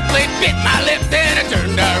 I simply bit my lip, then I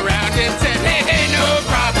turned around and said, hey, hey, no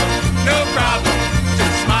problem, no problem.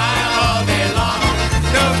 Just smile all day long.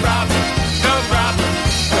 No problem, no problem.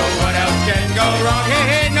 So what else can go wrong? Hey,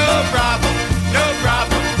 hey, no problem, no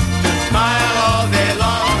problem. Just smile all day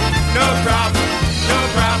long. No problem, no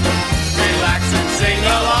problem. Relax and sing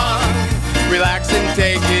along. Relax and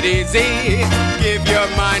take it easy. Give your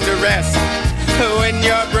mind a rest. When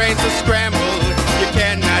your brains are scrambled, you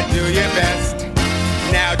cannot do your best.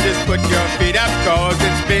 Now just put your feet up, cause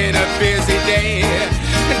it's been a busy day.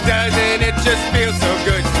 Doesn't it just feel so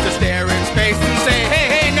good to stare in space and say, hey,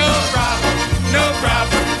 hey, no problem, no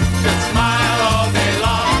problem. Just smile all day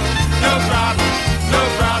long. No problem, no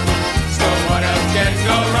problem. So what else can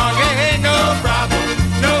go wrong? Hey, hey, no problem,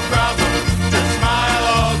 no problem. Just smile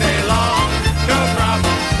all day long. No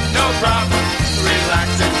problem, no problem. Relax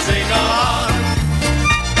and sing along.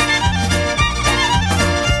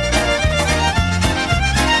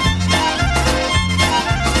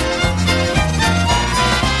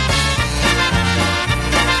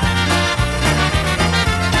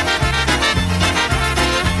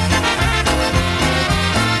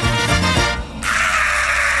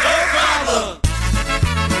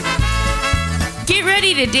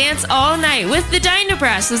 To dance all night with the Dyna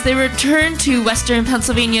Brass as they return to Western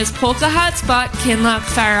Pennsylvania's polka hotspot, Kinloch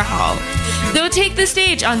Fire Hall. They'll take the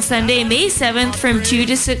stage on Sunday, May 7th from 2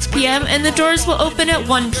 to 6 p.m. and the doors will open at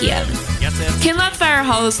 1 p.m. Kinloch Fire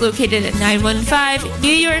Hall is located at 915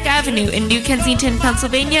 New York Avenue in New Kensington,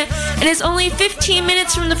 Pennsylvania, and is only 15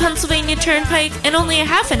 minutes from the Pennsylvania Turnpike and only a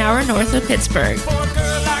half an hour north of Pittsburgh.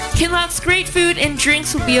 Kinloch's great food and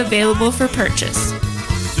drinks will be available for purchase.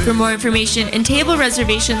 For more information and table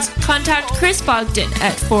reservations, contact Chris Bogdan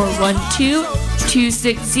at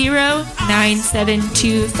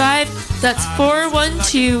 412-260-9725. That's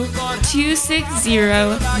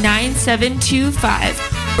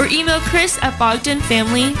 412-260-9725. Or email Chris at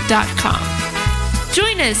bogdanfamily.com.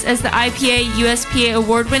 Join us as the IPA USPA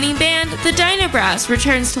award-winning band, the Dyna Brass,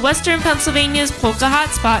 returns to Western Pennsylvania's polka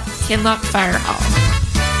hotspot, Kinloch Fire Hall.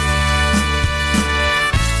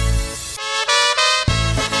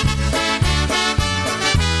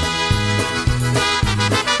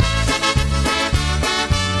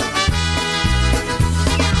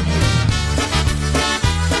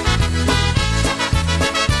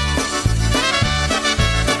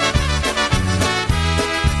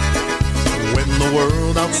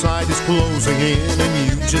 Outside is closing in and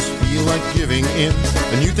you just feel like giving in,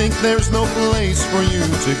 and you think there's no place for you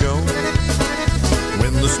to go.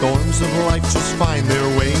 When the storms of life just find their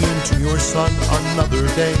way into your sun another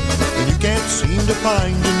day, and you can't seem to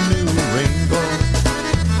find a new rainbow.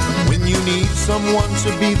 When you need someone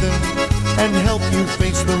to be there and help you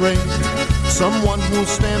face the rain, someone who'll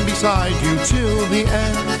stand beside you till the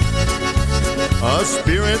end. A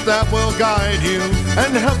spirit that will guide you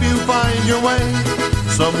and help you find your way.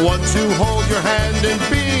 Someone to hold your hand and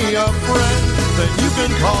be a friend. Then you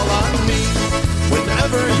can call on me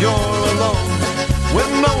whenever you're alone. When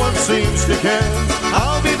no one seems to care,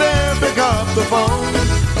 I'll be there, pick up the phone.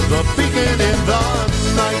 The beacon in the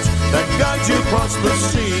night that guides you across the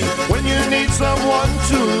sea. When you need someone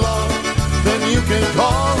to love, then you can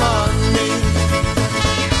call on me.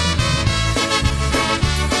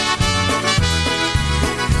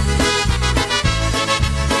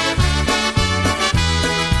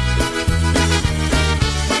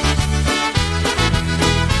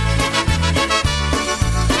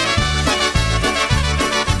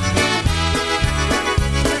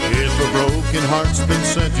 Heart's been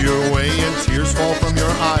sent your way and tears fall from your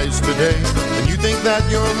eyes today, and you think that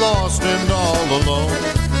you're lost and all alone.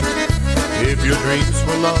 If your dreams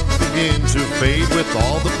for love begin to fade with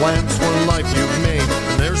all the plans for life you've made,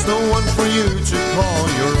 and there's no one for you to call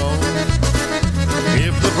your own.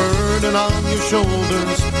 If the burden on your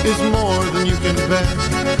shoulders is more than you can bear,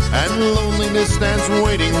 and loneliness stands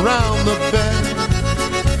waiting round the bend,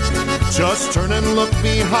 just turn and look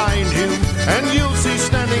behind you, and you'll see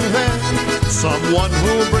standing there someone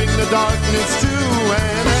who'll bring the darkness to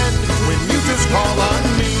an end. When you just call on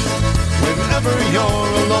me, whenever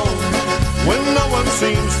you're alone, when no one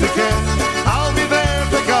seems to care, I'll be there,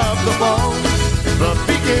 pick up the phone. The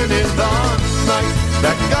beacon in the night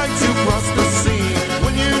that guides you across the sea.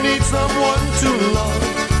 When you need someone to love,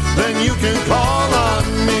 then you can call on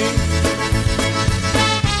me.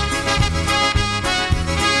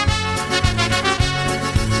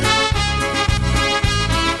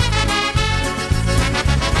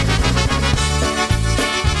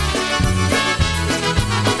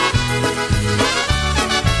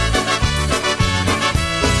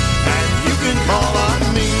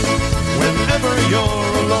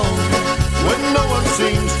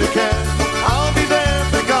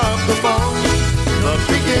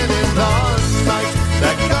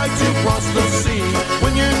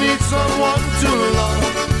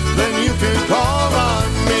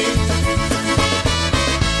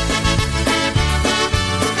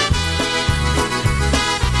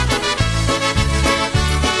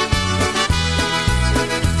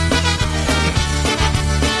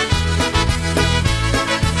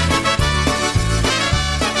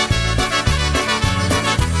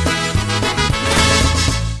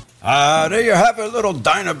 There you have it, little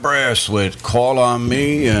Dinah Brass with Call on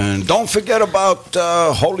Me. And don't forget about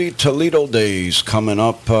Holy Toledo Days coming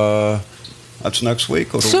up. That's next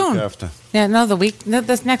week or the Soon. week after? Yeah, no,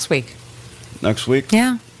 that's next week. Next week?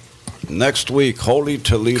 Yeah. Next week, Holy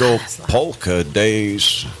Toledo Polka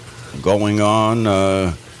Days going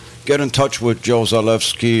on. Get in touch with Joe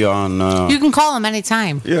Zalewski on... you can call him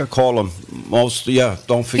anytime. Yeah, call him. Don't forget.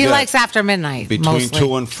 He likes after midnight, Between mostly.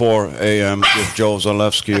 2 and 4 a.m., give Joe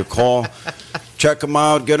Zalewski a call. Check him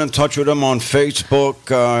out. Get in touch with him on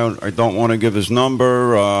Facebook. I don't want to give his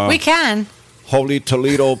number. We can.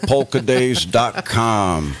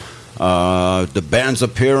 HolyToledoPolkaDays.com. The bands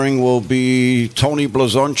appearing will be Tony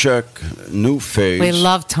Blazonczyk, New Phase. We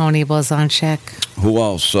love Tony Blazonczyk. Who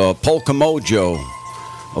else? Polka Mojo.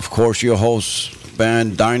 Of course, your host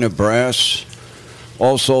band, Dinah Brass.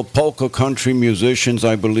 Also, polka country musicians,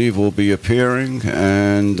 I believe, will be appearing.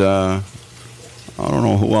 And I don't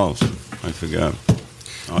know who else. I forgot.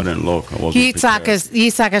 I didn't look. I wasn't prepared.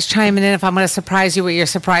 Yitzhak is chiming in if I'm going to surprise you with your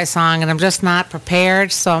surprise song, and I'm just not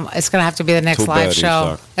prepared, so it's going to have to be the next live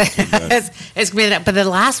show. It's going to be, but the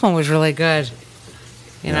last one was really good.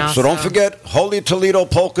 You know. So don't forget, Holy Toledo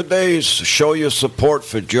Polka Days. Show your support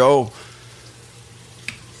for Joe.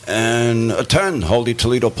 And attend Holy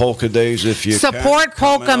Toledo Polka Days if you can. Support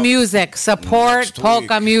polka music. Support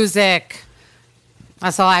polka music.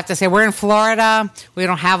 That's all I have to say. We're in Florida. We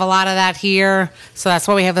don't have a lot of that here. So that's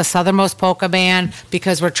why we have the Southernmost Polka Band,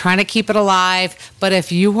 because we're trying to keep it alive. But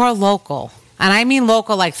if you are local, and I mean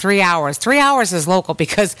local like 3 hours. 3 hours is local,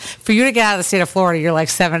 because for you to get out of the state of Florida, you're like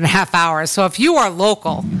 7.5 hours. So if you are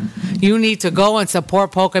local, you need to go and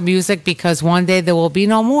support polka music, because one day there will be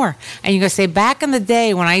no more. And you're going to say, back in the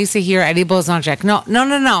day when I used to hear Eddie Blazonczyk. No.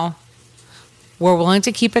 We're willing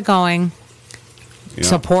to keep it going. Yeah.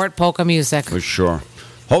 Support polka music. For sure.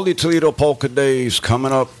 Holy Toledo Polka Days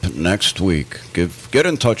coming up next week. Get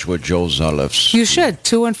in touch with Joe Zalewski. You should,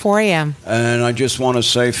 2 and 4 a.m. And I just want to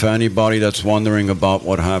say, for anybody that's wondering about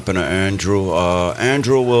what happened to Andrew,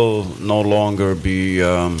 Andrew will no longer be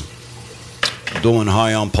doing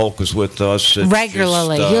High on Polkas with us. It's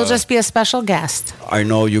regularly. He'll just be a special guest. I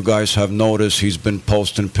know you guys have noticed he's been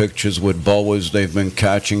posting pictures with boas they've been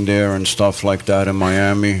catching there and stuff like that in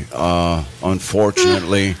Miami.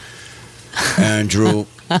 Unfortunately, Andrew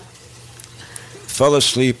fell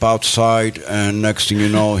asleep outside, and next thing you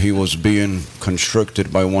know, he was being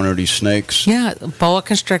constricted by one of these snakes. Yeah, boa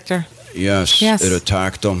constrictor. Yes. It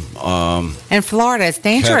attacked him. In Florida, it's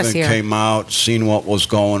dangerous Kevin here. came out, seen what was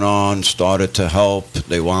going on, started to help.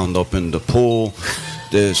 They wound up in the pool,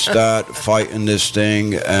 fighting this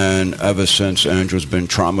thing, and ever since, Andrew's been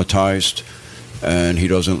traumatized, and he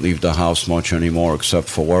doesn't leave the house much anymore except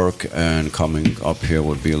for work, and coming up here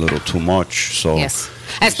would be a little too much. So yes.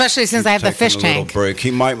 Especially since I have the fish tank. Break.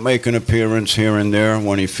 He might make an appearance here and there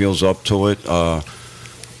when he feels up to it, but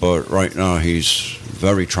right now he's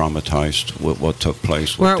very traumatized with what took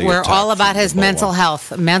place. We're all about his mental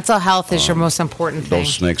health. Mental health is your most important thing.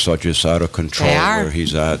 Those snakes are just out of control where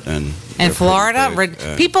he's at. And in Florida,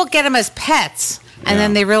 people get them as pets, and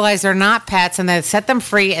then they realize they're not pets, and they set them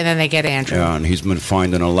free, and then they get Andrew. Yeah, and he's been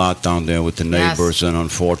finding a lot down there with the neighbors, and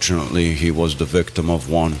unfortunately, he was the victim of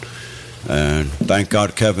one. And thank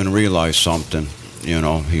God Kevin realized something. You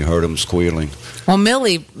know, he heard him squealing. Well,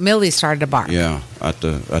 Millie started to bark. Yeah, at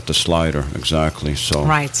the slider, exactly. So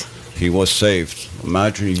right, he was saved.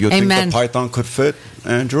 Imagine, you think the python could fit,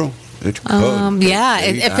 Andrew? It could. Yeah,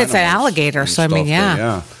 if it's an alligator. So I mean,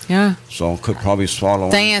 yeah. So it could probably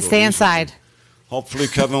swallow. Diane, stay inside. Hopefully,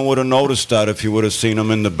 Kevin would have noticed that if he would have seen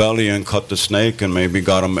him in the belly and cut the snake and maybe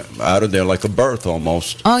got him out of there like a birth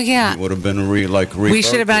almost. Oh yeah, it would have been we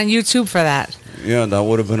should have been on YouTube for that. Yeah, that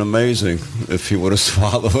would have been amazing if he would have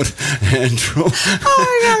swallowed Andrew. Oh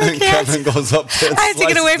my God, and Kevin goes up there. I had to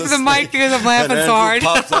get away from the mic because I'm laughing so hard.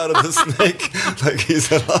 Pops out of the snake like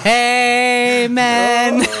he's alive.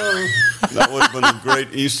 Amen. Oh, that would have been a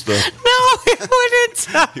great Easter. No, it wouldn't.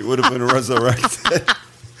 He would have been resurrected.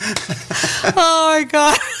 Oh my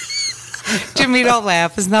God. Jimmy, don't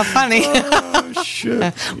laugh. It's not funny. Oh,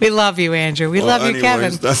 shit. We love you, Andrew. We love you,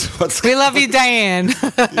 Kevin. We love you, Diane.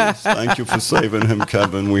 Yes, thank you for saving him,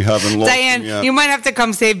 Kevin. We haven't lost Diane, him yet. you might have to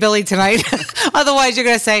come save Billy tonight. Otherwise, you're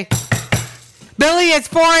going to say, Billy, it's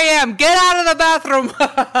 4 a.m. Get out of the bathroom.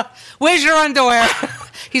 Where's your underwear?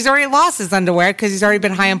 He's already lost his underwear because he's already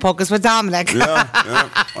been high in polkas with Dominic. Yeah.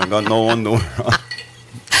 I got no underwear. I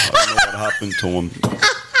don't know what happened to him.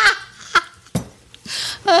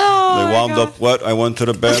 Oh, they wound up wet. I went to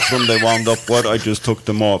the bathroom. They wound up wet. I just took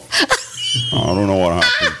them off. I don't know what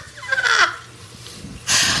happened.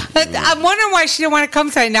 I'm wondering why she didn't want to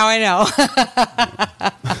come tonight. Now I know.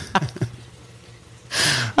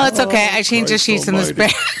 Oh, it's okay. I changed the sheets in the spare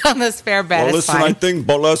on the spare bed. Well, it's listen, fine. I think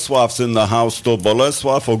Bolesław's in the house still.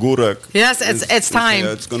 Bolesław Ogórek. Yes, it's time.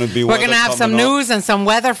 Yeah, it's going to be. We're going to have some news and some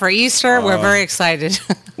weather for Easter. We're very excited.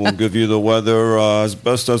 We'll give you the weather as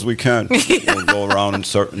best as we can. We'll go around in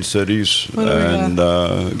certain cities and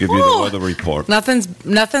give you the weather report.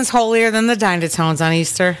 Nothing's holier than the Dynatones on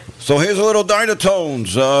Easter. So here's a little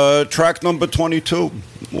Dynatones, track number 22.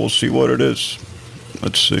 We'll see what it is.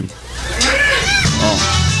 Let's see.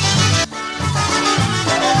 Oh.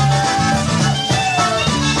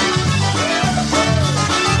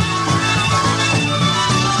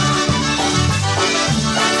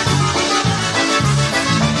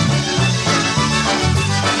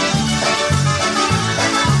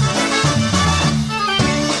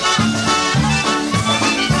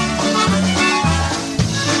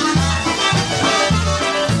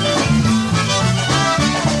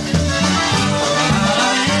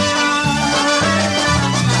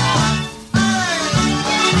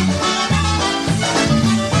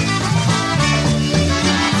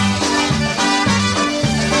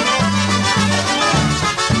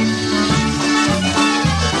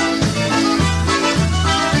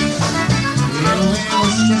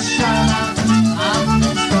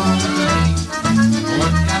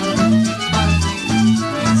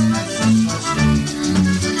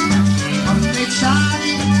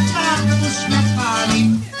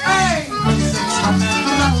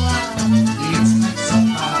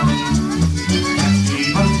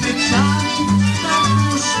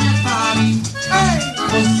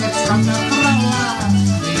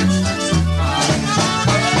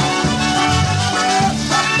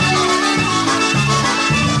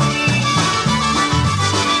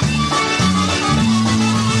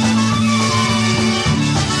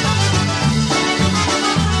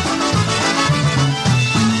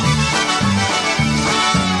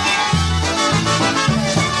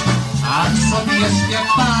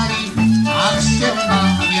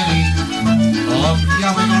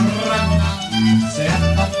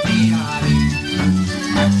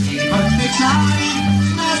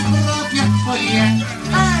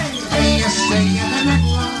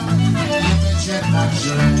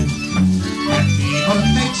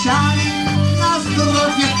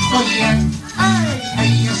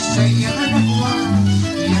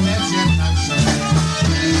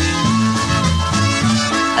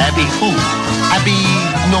 Abby who? Abby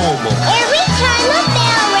normal. Every time a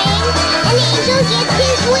bell rings, an angel gets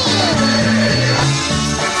his wings.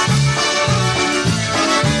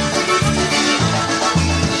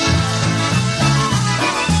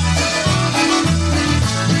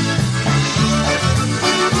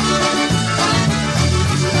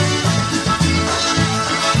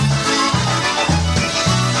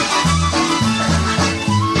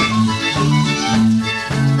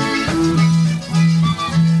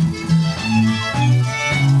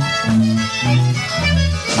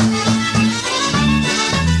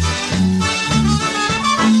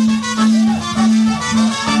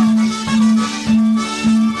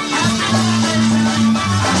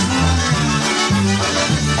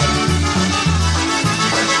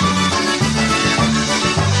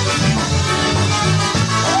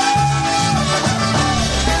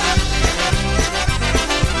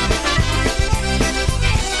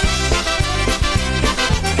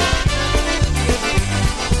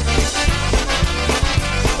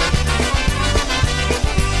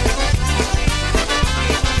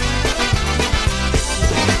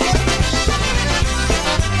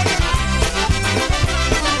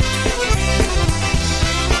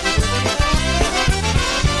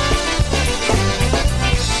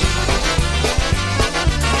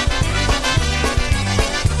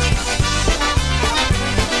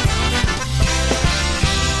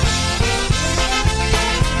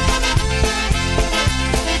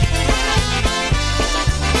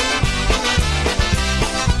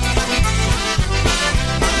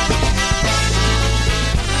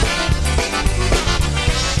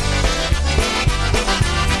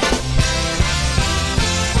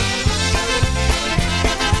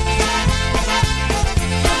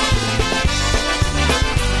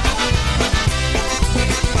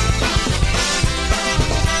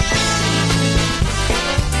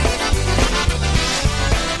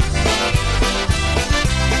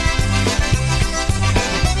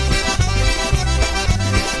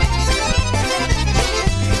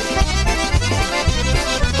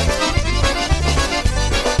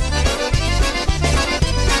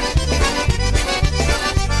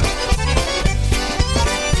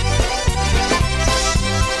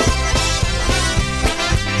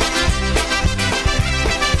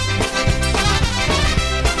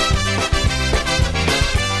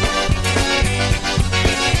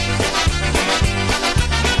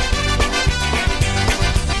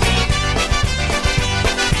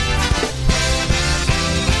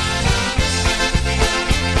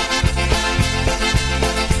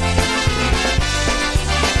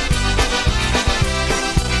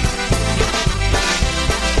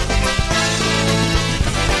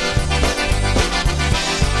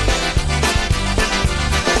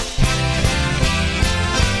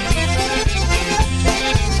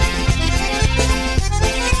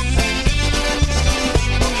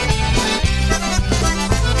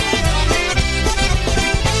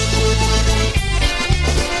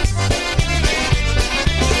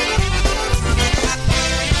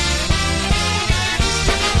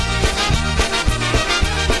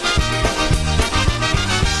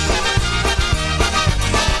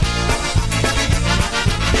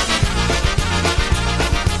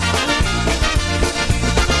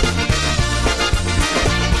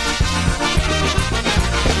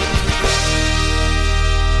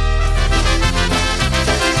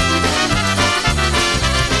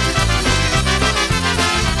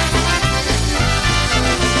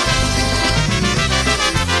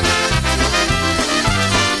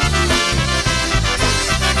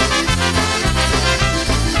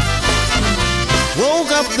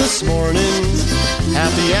 this morning,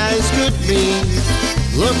 happy as could be.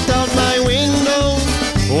 Looked out my window,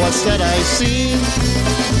 what's that I see?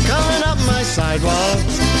 Coming up my sidewalk,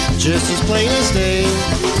 just as plain as day.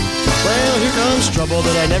 Well, here comes trouble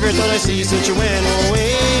that I never thought I'd see since you went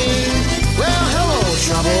away. Well, hello,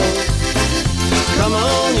 trouble, come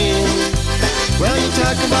on in. Well, you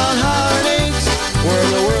talk about heartaches, where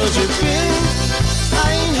in the world you've been?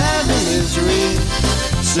 I ain't had the misery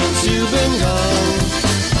since you've been gone.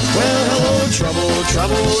 Well, hello, trouble,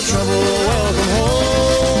 trouble, trouble, welcome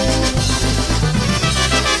home.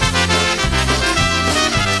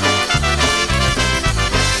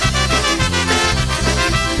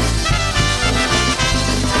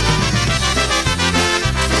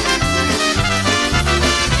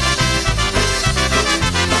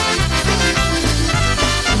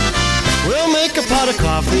 We'll make a pot of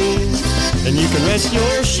coffee, and you can rest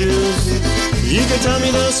your shoes. You can tell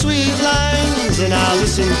me those sweet lines, and I'll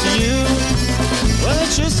listen to you. Well,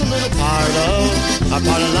 it's just a little part of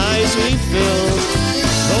lives we fill.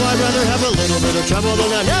 Though I'd rather have a little bit of trouble than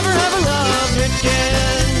I'd never have a love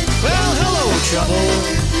again. Well, hello, trouble,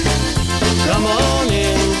 come on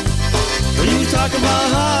in. When you talk about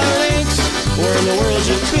heartaches, where in the world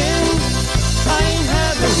you've been? I ain't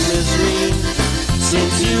had no misery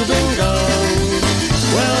since you've been gone.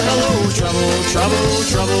 Well, hello, trouble, trouble,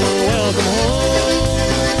 trouble, welcome home.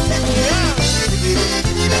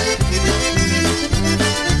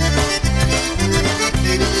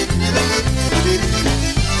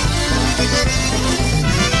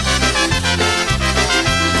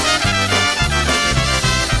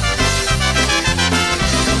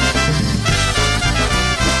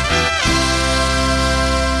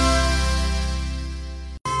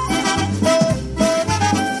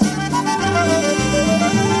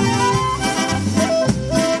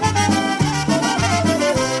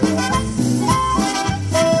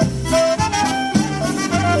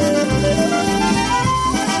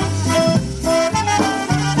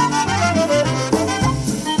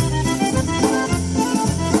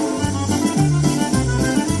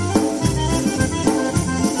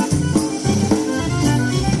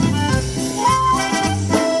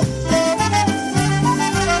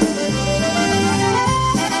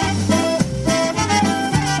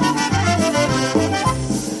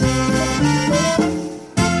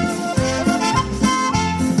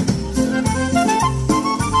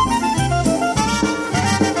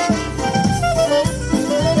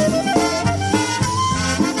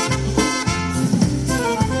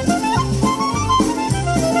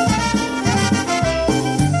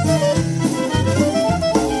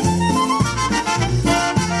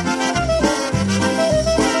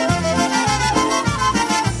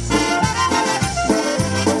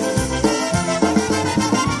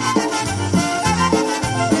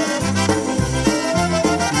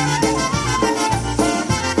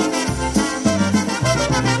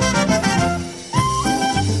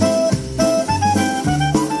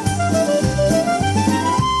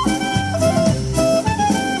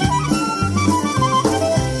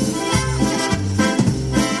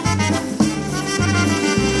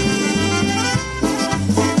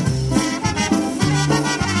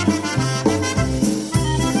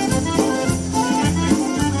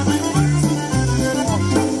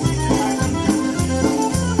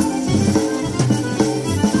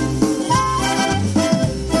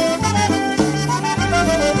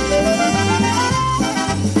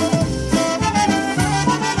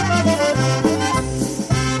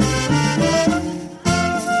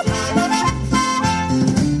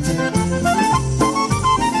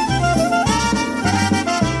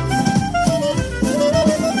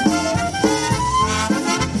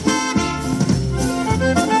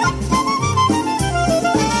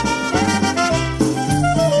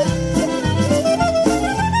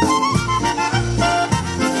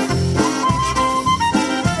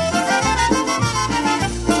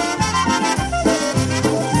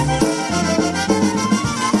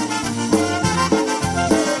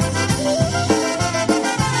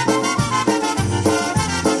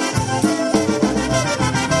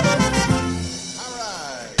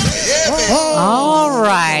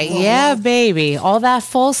 Yeah, baby. All that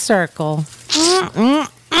full circle.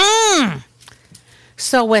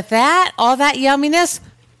 So with that, all that yumminess,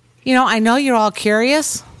 you know, I know you're all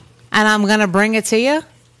curious, and I'm going to bring it to you.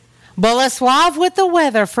 Bolesław with the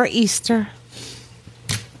weather for Easter.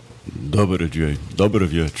 Dobry dzień, dobry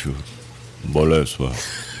wieczór. Bolesław.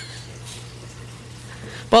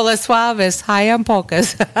 Bolesław is high on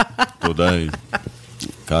polkas. Today,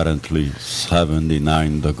 currently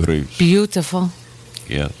 79 degrees. Beautiful.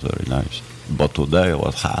 Yes, very nice. But today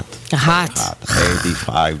was hot. Hot. Hot.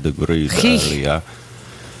 85 degrees earlier.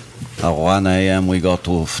 1 a.m. we go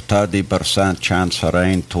to 30% chance of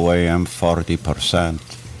rain, 2 a.m. 40%.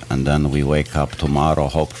 And then we wake up tomorrow,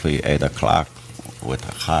 hopefully 8 o'clock, with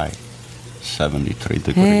a high 73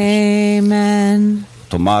 degrees. Amen.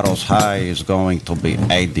 Tomorrow's high is going to be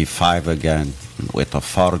 85 again, with a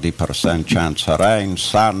 40% chance of rain.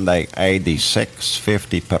 Sunday, 86,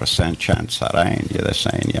 50% chance of rain. You're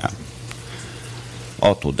saying, yeah.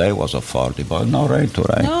 Oh, today was a 40, but no rain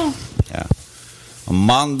today. No. Yeah.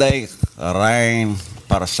 Monday, rain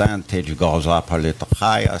percentage goes up a little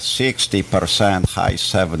higher, 60%, high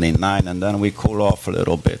 79, and then we cool off a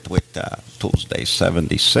little bit with Tuesday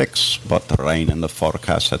 76, but rain in the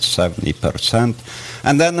forecast at 70%.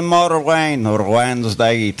 And then more rain, or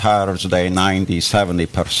Wednesday, Thursday, 90,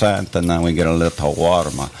 70%, and then we get a little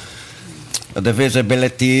warmer. The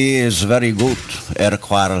visibility is very good. Air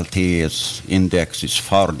quality index is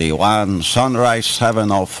 41. Sunrise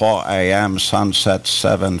 7:04 a.m. Sunset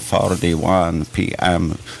 7:41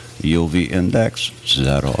 p.m. UV index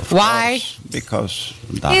 0. Why? Because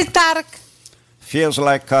It's dark. Feels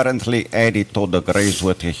like currently 82 degrees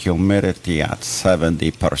with the humidity at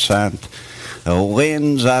 70%.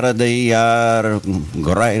 Winds are the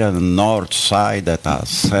greater north side at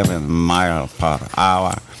 7 miles per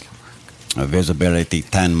hour. Visibility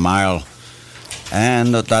 10 mile,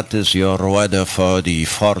 and that is your weather for the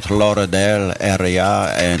Fort Lauderdale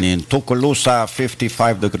area. And in Tuscaloosa,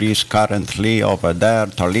 55 degrees currently over there.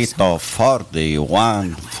 Toledo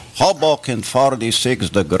 41, Hoboken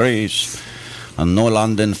 46 degrees, and New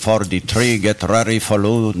London 43. Get ready for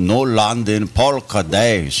New London polka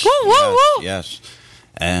days. Woo, woo, woo. Yes.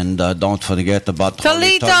 And don't forget about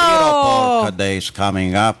Toledo polka days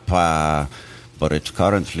coming up. But it's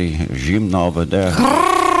currently Gymno over there.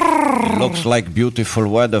 It looks like beautiful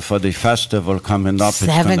weather for the festival coming up. It's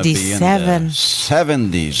going to be in the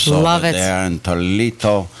 70s Love over it. there in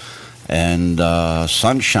Toledo. And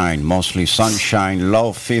sunshine, mostly sunshine,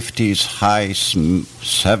 low 50s, high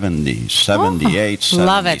 70s, 78,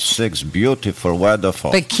 love it. 76. Beautiful weather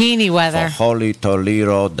for Bikini weather. for Holy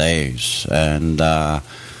Toledo days. And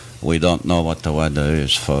we don't know what the weather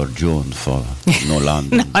is for June for New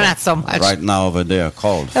London. No, not so much. Right now over there,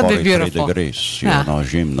 cold, That'd be 43 beautiful. degrees. Yeah. You know,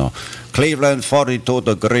 Gymno. Cleveland, 42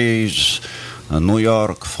 degrees. New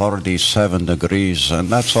York, 47 degrees. And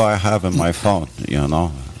that's all I have in my phone, you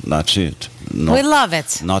know. That's it. No, We love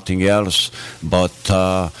it. nothing else. But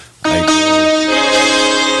I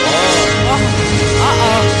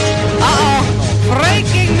Uh-oh.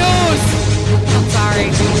 Breaking news. I'm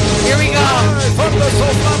sorry. Here we go. From the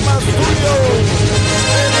Sofama Studio.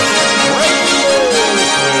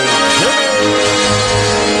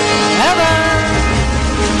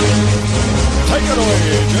 Take it away,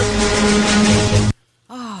 Jim.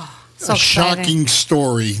 So a shocking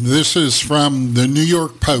story. This is from the New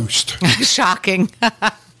York Post. Shocking.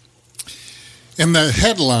 And the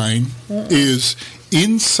headline is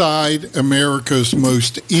Inside America's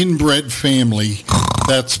Most Inbred Family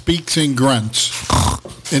That Speaks in Grunts.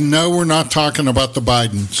 And no, we're not talking about the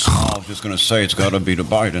Bidens. I was just going to say it's got to be the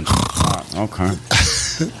Bidens. Okay.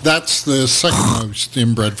 That's the second most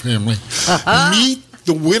inbred family. Meet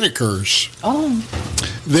the Whitakers. Oh.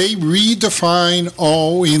 They redefine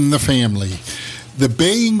all in the family. The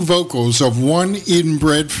baying vocals of one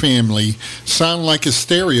inbred family sound like a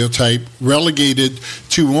stereotype relegated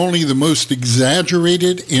to only the most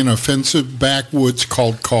exaggerated and offensive backwoods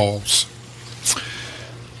called calls.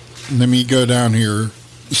 Let me go down here.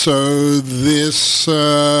 So this,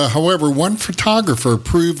 however, one photographer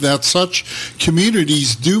proved that such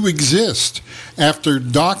communities do exist after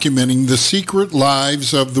documenting the secret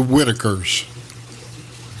lives of the Whitakers.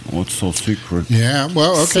 What's so secret? Yeah,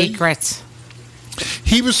 well, okay. Secrets.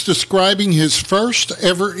 He was describing his first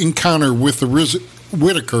ever encounter with the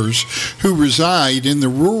Whitakers, who reside in the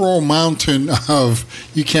rural mountain of,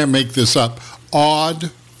 you can't make this up,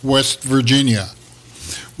 Odd, West Virginia,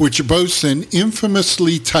 which boasts an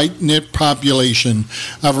infamously tight-knit population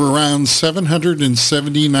of around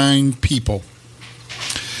 779 people.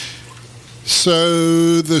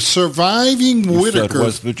 So the surviving Whitaker...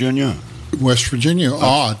 West Virginia? West Virginia,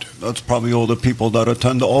 Odd. That's probably all the people that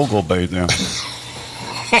attend the Ogle Bay there.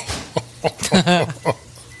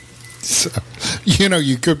 So, you know,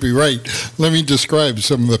 you could be right. Let me describe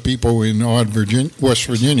some of the people in Odd, West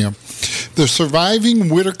Virginia. The surviving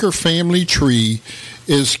Whitaker family tree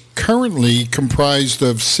is currently comprised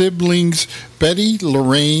of siblings Betty,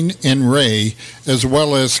 Lorraine, and Ray, as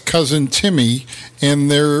well as cousin Timmy,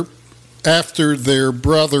 and after their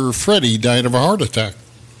brother Freddie died of a heart attack.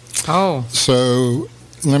 Oh. So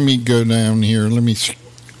let me go down here.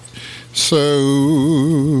 So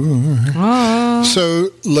So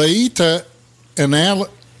Laeta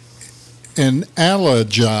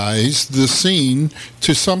analogized the scene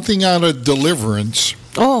to something out of Deliverance.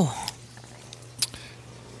 Oh.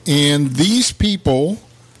 And these people,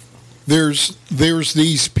 there's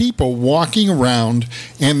these people walking around,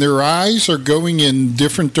 and their eyes are going in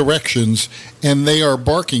different directions, and they are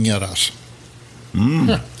barking at us. Kind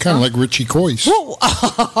of like Richie Coyce. Whoa.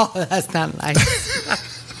 Oh, that's not nice.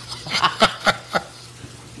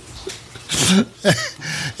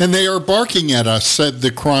 And they are barking at us, said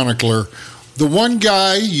the chronicler. The one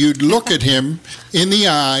guy, you'd look at him in the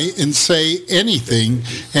eye and say anything,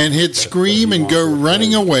 and he'd scream and go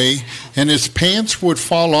running away, and his pants would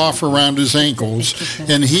fall off around his ankles,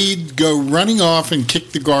 and he'd go running off and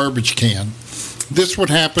kick the garbage can. This would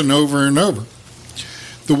happen over and over.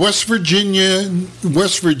 The West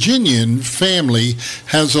Virginian family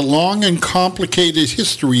has a long and complicated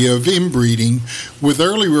history of inbreeding, with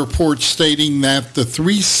early reports stating that the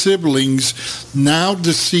three siblings, now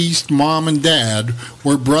deceased mom and dad,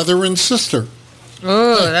 were brother and sister.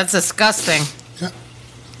 Oh, that's disgusting.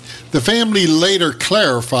 The family later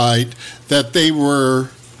clarified that they were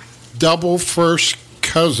double first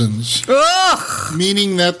cousins,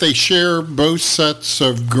 meaning that they share both sets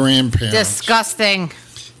of grandparents. Disgusting.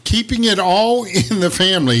 Keeping it all in the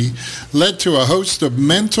family led to a host of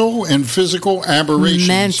mental and physical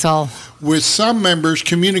aberrations. With some members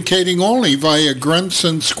communicating only via grunts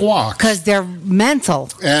and squawks. Because they're mental.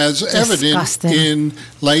 As evident in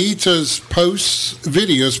Laeta's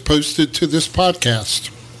videos posted to this podcast.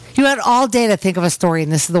 You had all day to think of a story,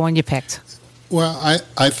 and this is the one you picked. Well,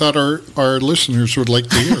 I thought our listeners would like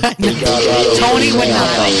to hear it. Tony would not.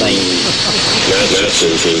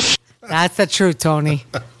 That's the truth, Tony.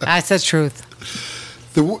 That's the truth.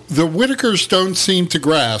 The Whitakers don't seem to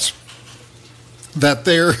grasp that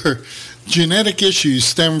their genetic issues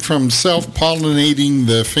stem from self-pollinating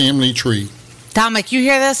the family tree. Dominic, you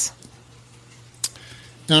hear this?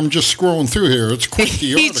 I'm just scrolling through here. It's quite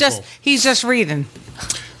the article. He's just reading.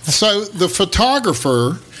 So the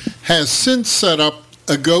photographer has since set up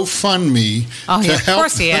a GoFundMe to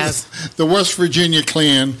help the West Virginia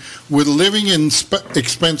clan with living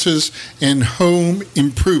expenses and home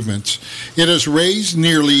improvements. It has raised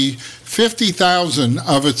nearly $50,000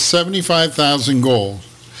 of its $75,000 goal.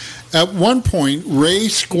 At one point, Ray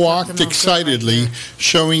squawked excitedly,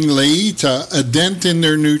 showing Laeta a dent in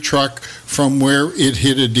their new truck from where it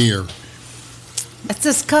hit a deer. That's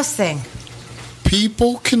disgusting.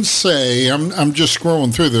 People can say, I'm just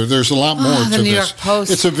scrolling through there. There's a lot more to the New this. York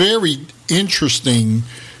Post. It's a very interesting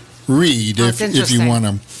read if you want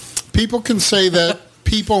them. People can say that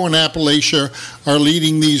people in Appalachia are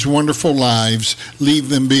leading these wonderful lives. Leave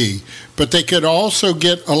them be. But they could also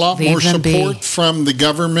get a lot more support from the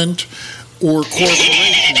government or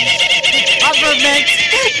corporations.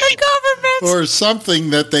 Or something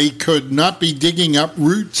that they could not be digging up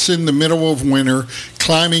roots in the middle of winter,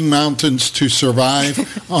 climbing mountains to survive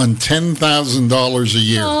on $10,000 a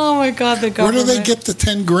year. Oh my God, the government. Where do they get the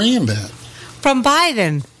 $10,000 at? From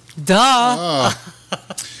Biden. Duh.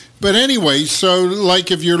 But anyway, so like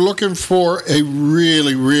if you're looking for a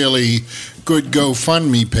really, really good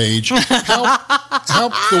GoFundMe page,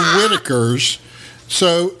 help the Whitakers.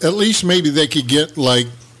 So at least maybe they could get like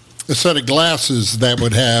a set of glasses that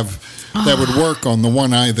would work on the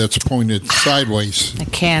one eye that's pointed sideways. I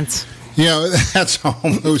can't. You know, that's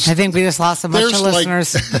almost... I think we just lost a bunch of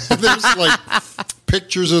listeners. There's like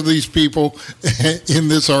pictures of these people in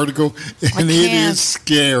this article, and it is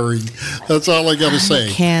scary. That's all I got to say.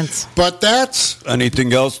 I can't. But that's...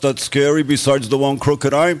 Anything else that's scary besides the one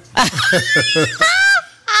crooked eye?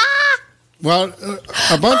 Well,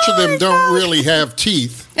 a bunch of them don't really have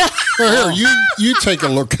teeth. Here, you take a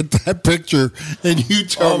look at that picture, and you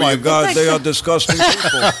tell me. Oh, my God, they are disgusting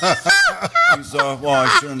people. Well, I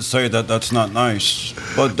shouldn't say that. That's not nice.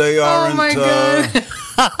 But they aren't... Oh, my God.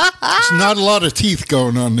 There's not a lot of teeth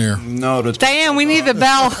going on there. No, Diane, we need the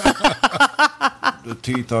bell. The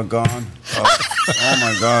teeth are gone. Oh,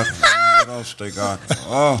 my God. What else they got?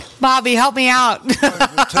 Oh. Bobby, help me out.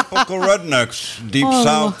 Typical rednecks. Deep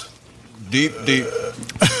South. Deep.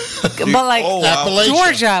 But like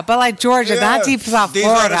Georgia, not deep South These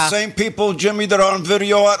Florida. are the same people, Jimmy, that are on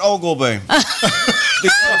video at Ogilvy. These are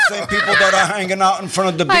the same people that are hanging out in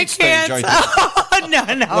front of the beat stage. I think. No.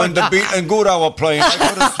 When the beat and Gouda were playing, I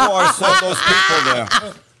could have swore I saw those people there.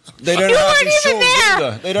 They didn't have any shoes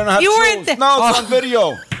either. They didn't have shoes. No, it's on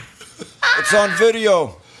video. It's on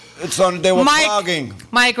video. They were vlogging.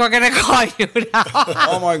 Mike, we're gonna call you now.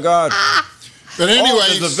 Oh my God. But anyway,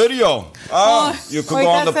 there's a video. You could go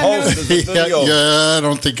on the post as a video. Yeah, I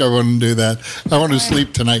don't think I want to do that. I want to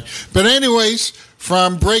sleep tonight. But anyways,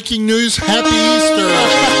 from breaking news, Happy Easter.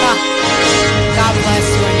 God bless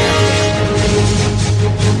you and your family.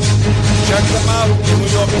 Check them out in New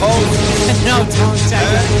York Post. No, don't check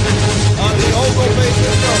it. On the Ogo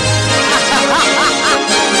Basis Show.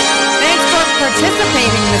 Thanks for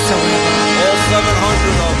participating, Mr. Weber. All 700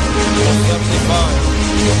 of them. All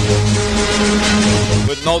 75.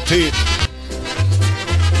 With no teeth.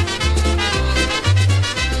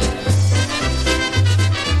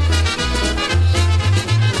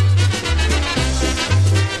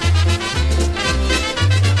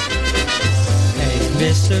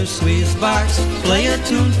 Mr. Squeezebox, play a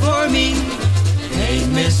tune for me. Hey,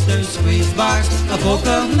 Mr. Squeezebox, a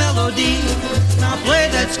polka melody. Now play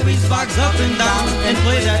that squeezebox up and down and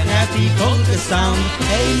play that happy polka sound.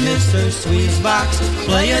 Hey, Mr. Squeezebox,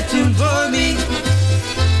 play a tune for me.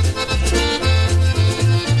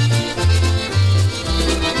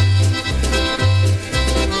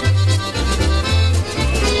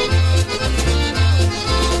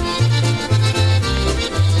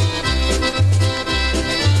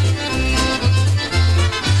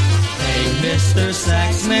 Mr.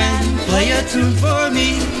 Saxman, play a tune for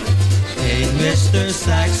me. Hey, Mr.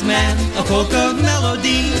 Saxman, a polka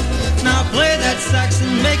melody. Now play that sax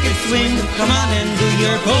and make it swing. Come on and do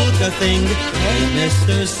your polka thing. Hey,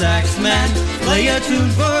 Mr. Saxman, play a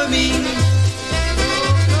tune for me.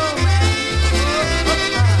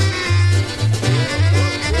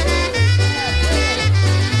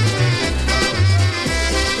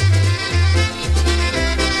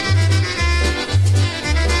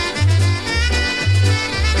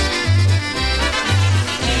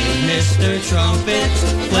 Mr. Trumpet,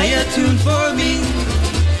 play a tune for me.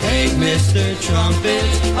 Hey, Mr. Trumpet,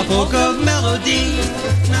 a polka melody.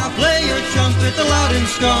 Now play your trumpet loud and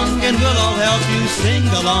strong, and we'll all help you sing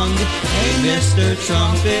along. Hey, Mr.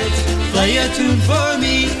 Trumpet, play a tune for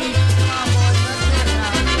me.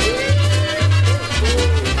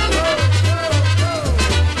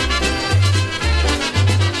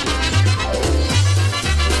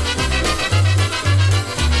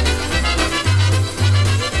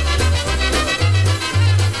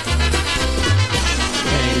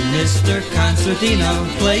 Mr. Concertina,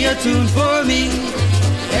 play a tune for me.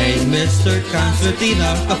 Hey, Mr.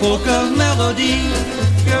 Concertina, a polka melody.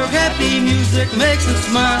 Your happy music makes us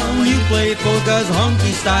smile when you play polka's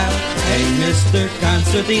honky style. Hey, Mr.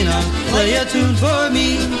 Concertina, play a tune for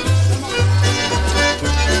me.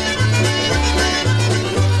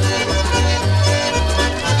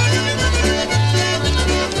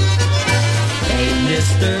 Hey,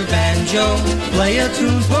 Mr. Banjo, play a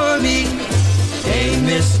tune for me. Hey,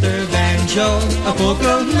 Mr. Banjo, a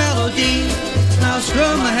polka melody. Now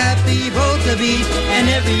strum a happy polka beat and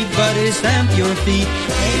everybody stamp your feet.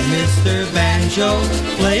 Hey, Mr. Banjo,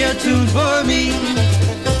 play a tune for me.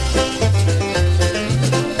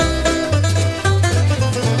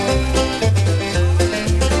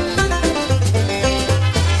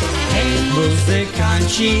 Hey,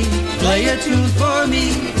 Musicanci, play a tune for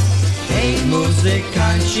me. Hey,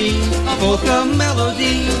 Musicanci, a polka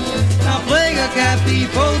melody. Now play a happy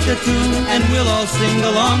polka tune and we'll all sing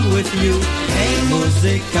along with you. Hey,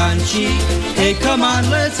 Musicanci, hey, come on,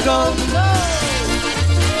 let's go.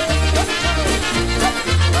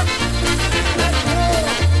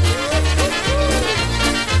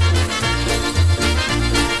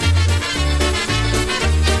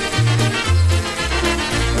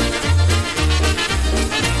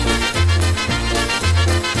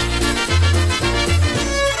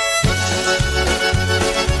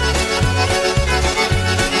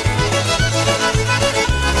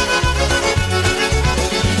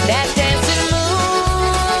 That dancing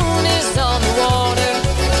moon is all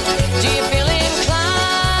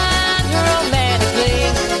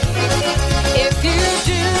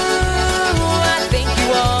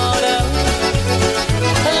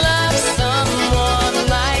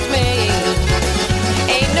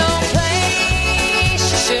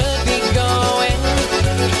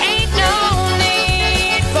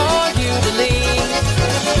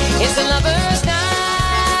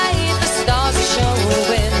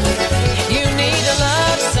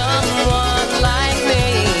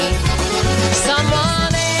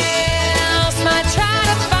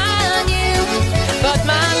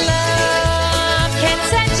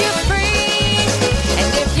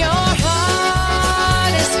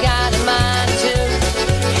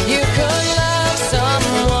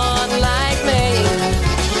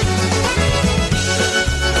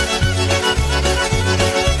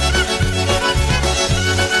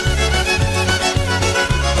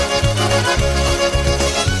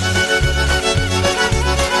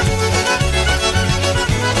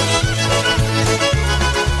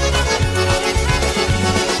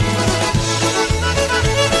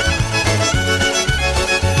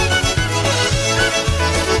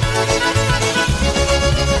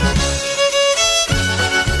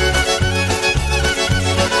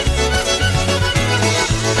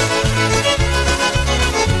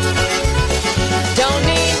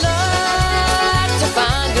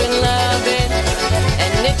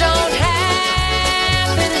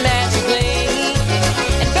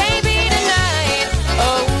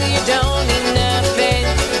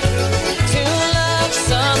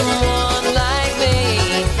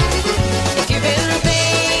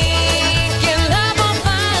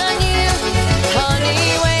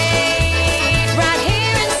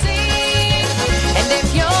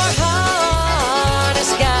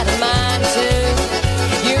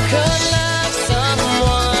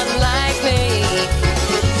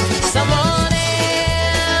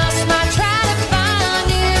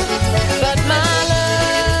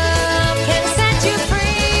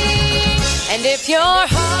Your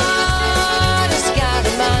heart has got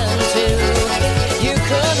a mind too. You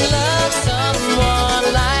could love someone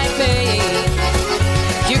like me.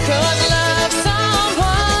 You could love someone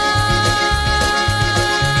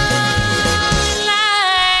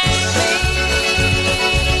like me.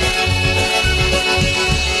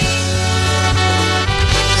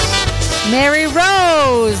 Mary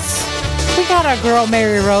Rose. We got our girl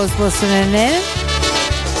Mary Rose listening in.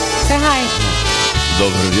 Say hi.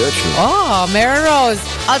 Dobry wieczór. Oh, Mary Rose.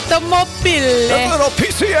 Automobile. A little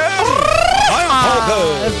PCM.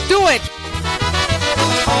 Let's do it.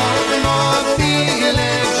 Automobile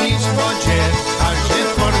dziś w wodzie, każdy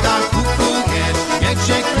Forda kupuje,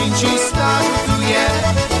 niechże kręci startuje.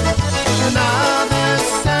 Na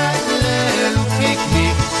wesele lub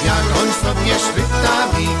piknik, jak on sobie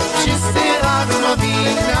szwytawi, wszyscy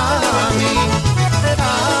automobilami.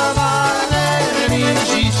 Kawalernie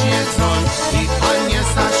dziś jedzą i panie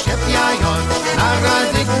zaszczepiają, na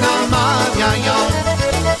radyk namawiają.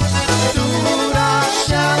 Która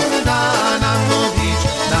siada nam mówić,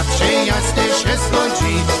 na przyjazdy się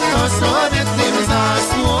zgodzi, to sobie tym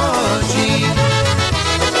zasłodzi.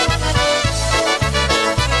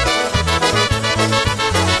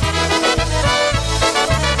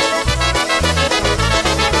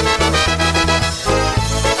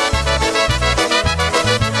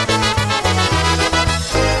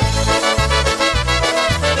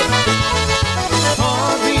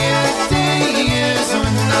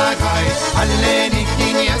 Ale nigdy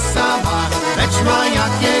nie sama, lecz ma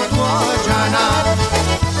jakiego dziana.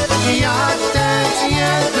 Ja też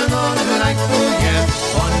jedno lajkuję,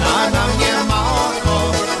 ona na mnie ma oko,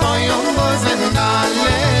 to ją wozę na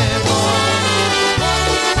lewo.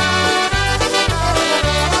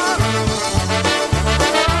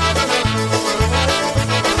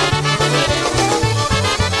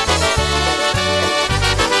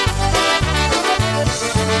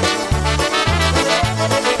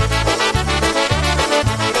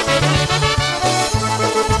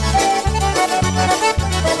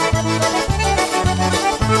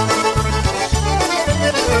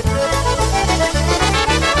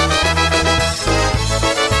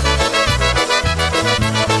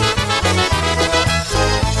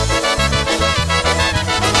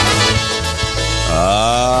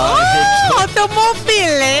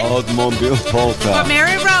 Automobile polka. For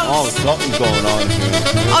Mary Rose. Oh, something's going on here.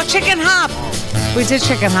 Oh, chicken hop. We did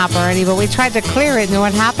chicken hop already, but we tried to clear it. And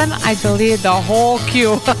what happened? I deleted the whole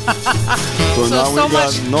queue. So now we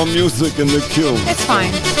got no music in the queue. It's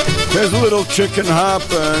fine. Here's a little chicken hop,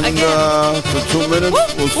 and for 2 minutes,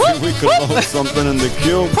 we'll see if we can load something in the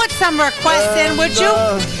queue. Put some requests in, would you?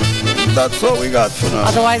 That's all we got for now.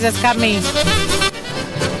 Otherwise, it's got me.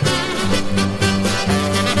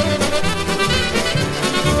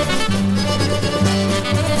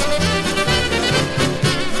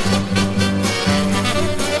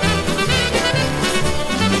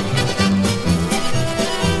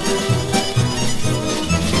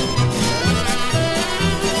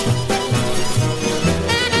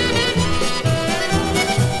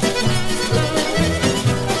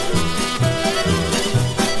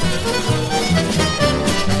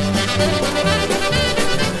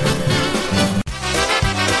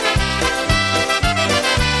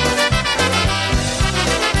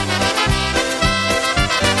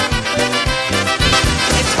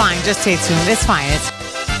 Just stay tuned. It's fine.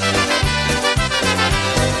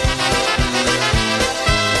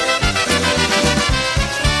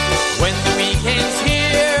 When the weekend's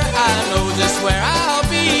here, I know just where I'll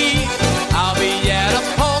be. I'll be at a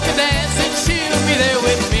polka dance and she'll be there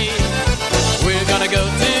with me. We're gonna go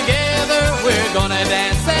together. We're gonna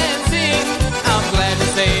dance and sing. I'm glad to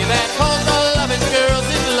say that polka loving girl's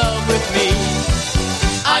in love with me.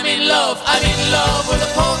 I'm in love with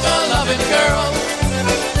a polka loving girl.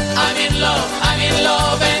 I'm in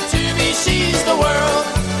love, and to me she's the world.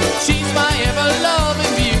 She's my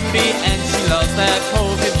ever-loving beauty, and she loves that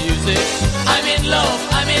polka music. I'm in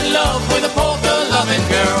love with a polka-loving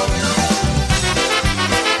girl.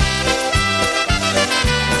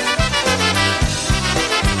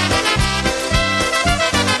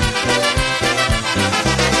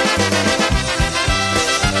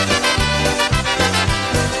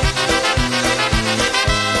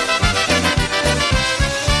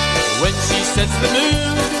 Sets the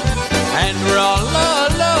mood, and we're all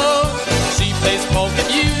alone. She plays polka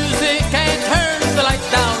music and turns the lights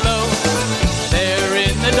down low. There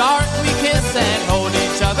in the dark we kiss and hold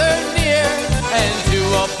each other near, and to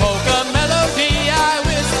a polka melody I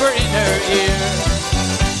whisper in her ear.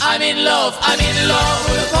 I'm in love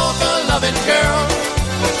with a polka loving girl.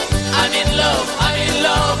 I'm in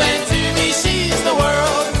love, and to me she's the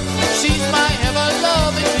world. She's my ever love.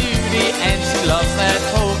 loves that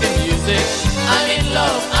polka music. I'm in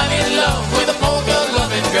love with a polka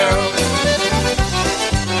loving girl.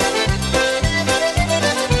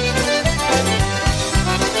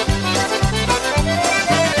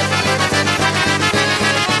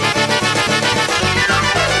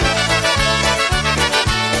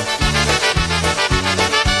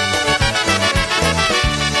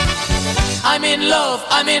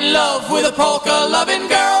 I'm in love with a polka loving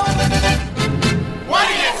girl. What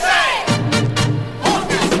do you say?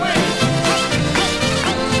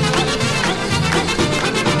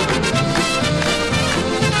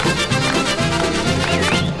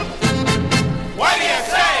 What do you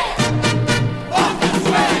say? Walk this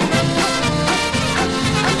way.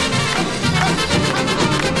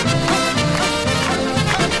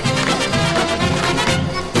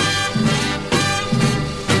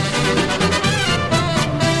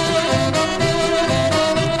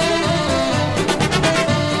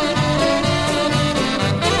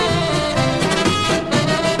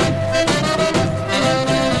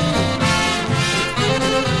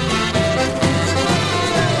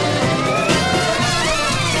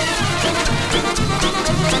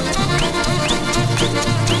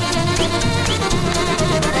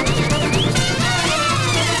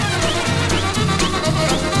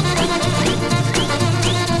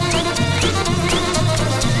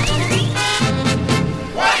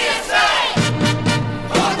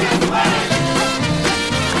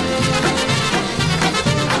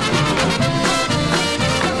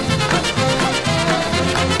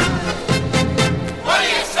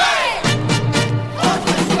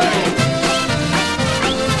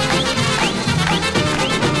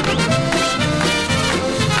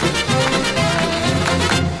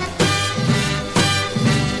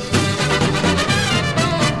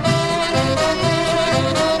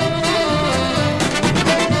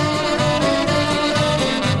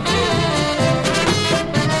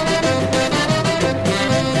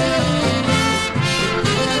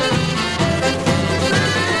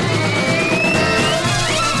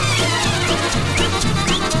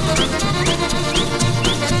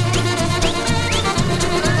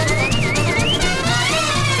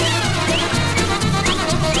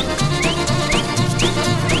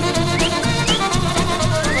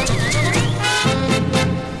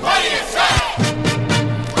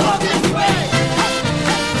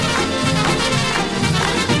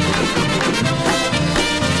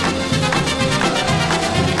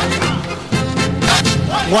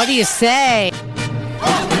 What do you say?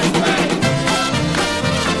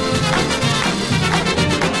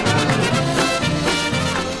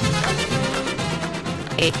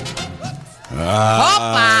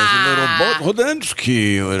 Little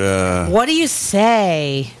Bodensky with a What do you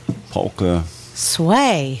say? polka.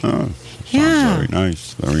 Sway. Oh, Yeah. very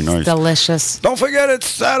nice. Very nice. Delicious. Don't forget it's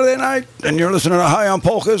Saturday night, and you're listening to High on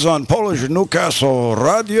Polkas on Polish Newcastle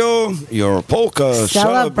Radio, your polka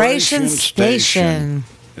celebration station.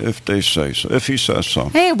 If they say so. If he says so.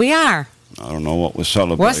 Hey, we are. I don't know what we're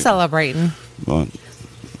celebrating. We're celebrating. But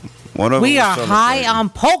whatever We we're are high celebrating. on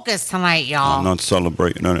polkas tonight, y'all. I'm not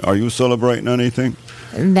celebrating any. Are you celebrating anything?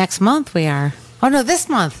 Next month we are. Oh, no, this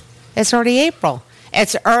month. It's already April.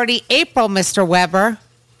 It's already April, Mr. Weber.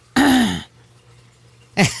 I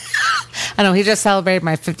know, he just celebrated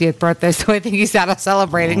my 50th birthday, so I think he's out of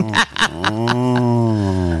celebrating.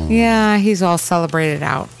 Yeah, he's all celebrated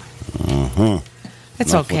out. Uh-huh.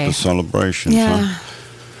 It's Enough okay. With the celebrations, Yeah. huh?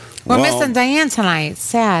 We're Well, missing Diane tonight. It's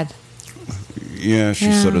sad. Yeah, she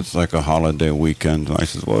Yeah. said it's like a holiday weekend. I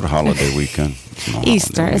said, what holiday weekend? It's no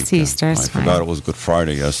Easter. holiday It's weekend. Easter. It's I fine. forgot it was Good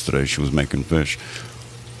Friday yesterday. She was making fish.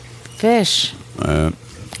 Fish.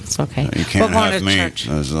 It's okay. You can't We're going have to meat. church.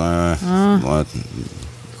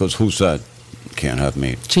 Because who said you can't have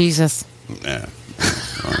meat? Jesus. Yeah.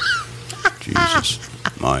 Jesus.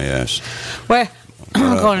 My ass. We're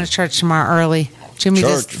going to church tomorrow early. Jimmy Church?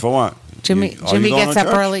 just For what? Jimmy Are you Jimmy going gets to up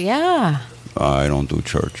church? early. Yeah. I don't do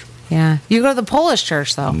church. Yeah. You go to the Polish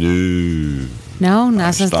church though. No. No, not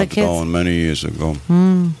I since the stopped kids. going many years ago.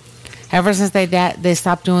 Ever since they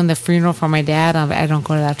stopped doing the funeral for my dad, I don't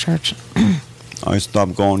go to that church. I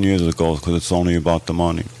stopped going years ago because it's only about the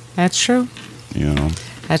money. That's true. You know.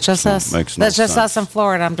 That's just So it us. makes no That's just sense. us in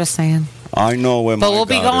Florida. I'm just saying. I know where my But we'll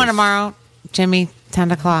be God going is. tomorrow, Jimmy.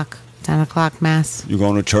 10 o'clock. 10 o'clock mass. You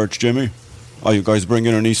going to church, Jimmy? Are you guys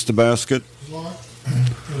bringing an Easter basket?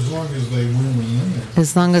 As long as they wheel me in there.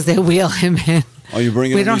 As long as they wheel him in. Are you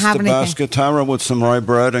bringing We an don't have Easter anything. basket, Tara, with some rye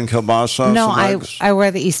bread and kielbasa? No, some eggs? I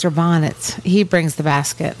wear the Easter bonnet. He brings the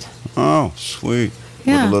basket. Oh, sweet.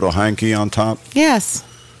 Yeah. With a little hanky on top. Yes.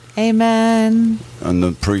 Amen. And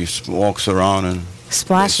the priest walks around and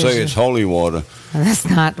splashes. They say it's holy water. That's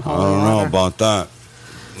not holy I don't know water. about that.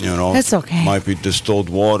 You know, That's okay. Might be distilled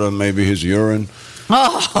water, maybe his urine.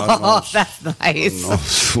 Oh, that's nice.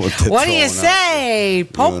 What do you say?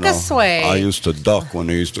 Polka sway. I used to duck when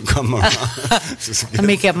they used to come around. Let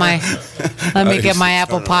me get my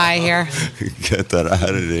apple pie here. Get that out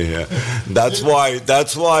of here. That's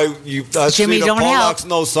why you. Jimmy, the don't Polacks help.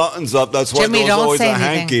 know something's up. That's why Jimmy, there's don't always say a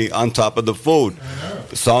anything. hanky on top of the food.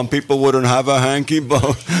 Some people wouldn't have a hanky, but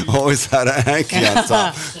always had a hanky on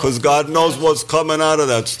top. Because God knows what's coming out of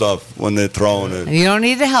that stuff when they're throwing it. You don't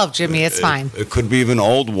need the help, Jimmy. It's fine. It could be even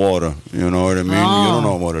old water. You know what I mean? Oh. You don't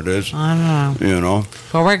know what it is. I don't know. You know?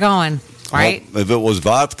 Where we're going, right? Well, if it was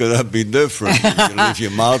vodka, that'd be different. You can leave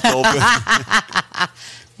your mouth open.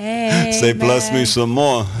 Hey, Say, bless me some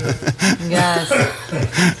more. Yes.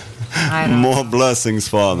 I don't More blessings,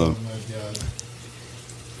 Father.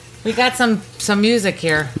 We got some music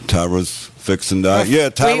here. Tara's fixing that. Yeah,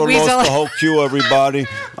 Tara we lost still- the whole queue, everybody.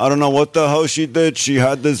 I don't know what the hell she did. She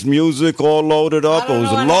had this music all loaded up. It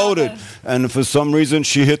was loaded. And for some reason,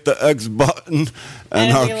 she hit the X button,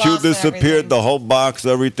 and And we her queue lost disappeared. The whole box,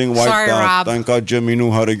 everything wiped Sorry, out. Rob. Thank God Jimmy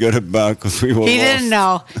knew how to get it back because we were He lost. didn't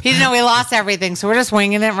know. He didn't know we lost everything, so we're just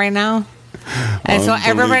winging it right now. And so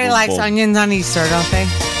everybody likes Unbelievable. onions on Easter, don't they?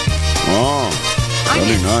 Oh,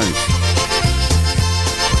 very nice.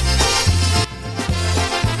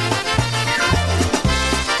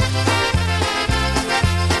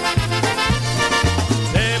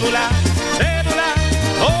 Cebula, cebula,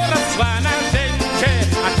 ora suona gente,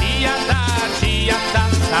 a cia da,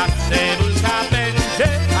 ta cebulka będzie,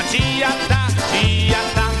 a cia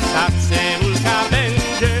da, ta cebulka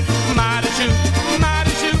będzie. Marysiu,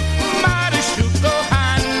 Marysiu, Marysiu,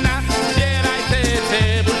 kochana, zbieraj tę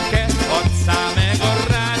cebulkę od samego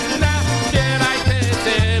rana, zbieraj tę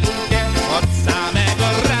cebulkę od samego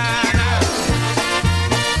rana.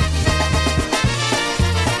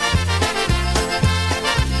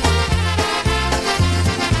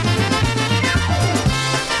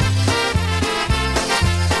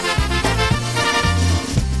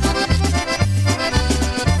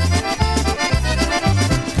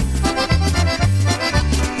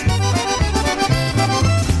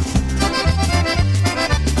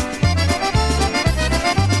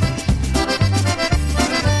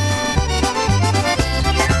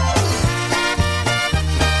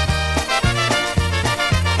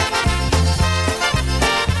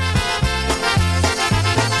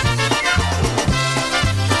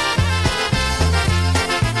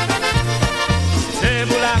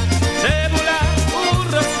 Cebula, cebula,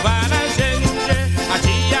 urosła na zięcie, a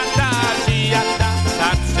cia da,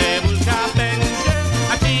 ta cebulka będzie,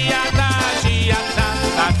 a cia da,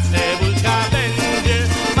 ta cebulka będzie.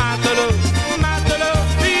 Matolo, matolo,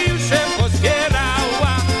 już się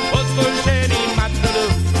pozbierała, pozwólcie mi matolo,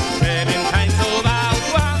 żebym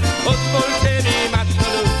tańcowała, pozwólcie mi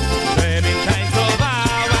matolo, żebym tańcowała.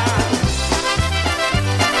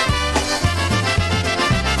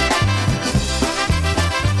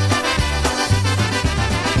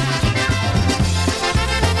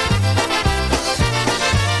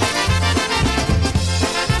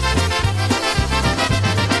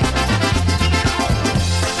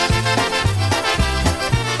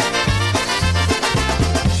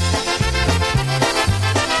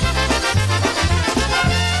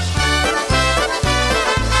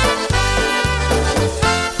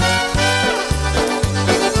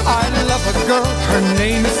 I love a girl, her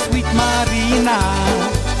name is Sweet Marina.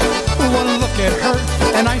 One look at her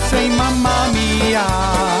and I say Mamma Mia.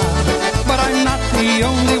 But I'm not the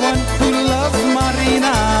only one who loves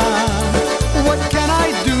Marina. What can I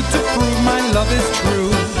do to prove my love is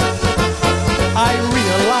true? I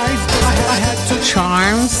realized I had to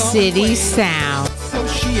Charm City Sound. so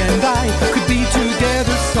she and I could be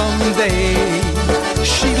together someday.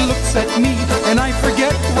 She looks at me and I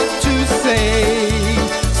forget what to say.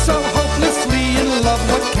 So hopelessly in love,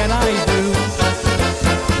 what can I do?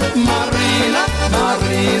 Marina,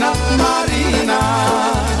 Marina, Marina.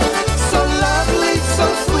 So lovely, so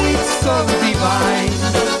sweet, so divine.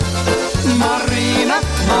 Marina,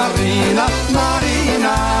 Marina,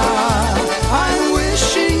 Marina. I'm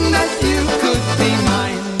wishing that you could be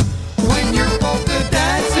mine. When you're polka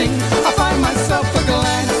dancing, I find myself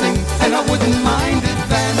a-glancing, and I wouldn't mind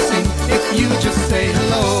advancing if you just say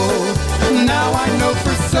hello. Now I know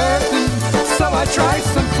for certain, so I try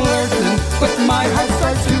some flirting, but my heart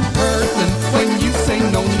starts to hurtin' when you say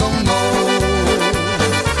no, no, no.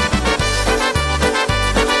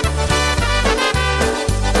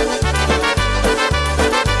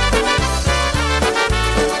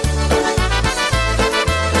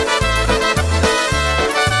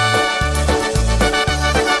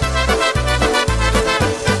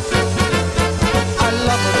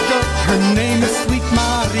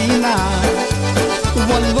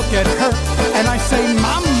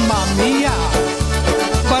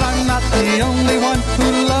 the only one who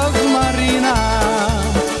loves Marina.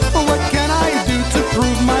 What can I do to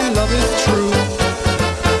prove my love is true?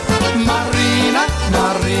 Marina,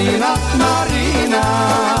 Marina, Marina,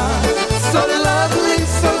 so lovely,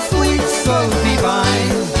 so sweet, so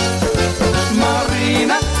divine.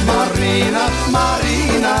 Marina, Marina,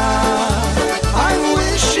 Marina, I'm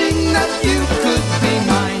wishing that you could be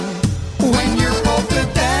mine. When you're polka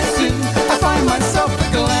dancing, I find myself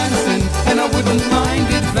a-glancing, and I wouldn't mind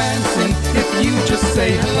advancing if you just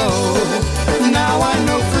say hello. Now I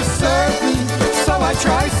know for certain, so I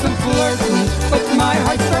try some flirting, but my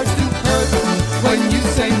heart starts to hurt when you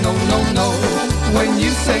say no, no, no. When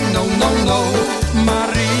you say no, no, no.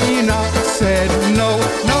 Marina said no,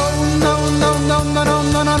 no, no, no, no, no, no,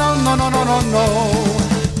 no, no, no, no, no, no, no, no.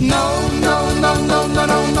 No, no, no, no, no,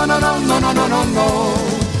 no, no, no, no, no, no, no, no, no.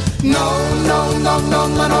 No, no, no, no,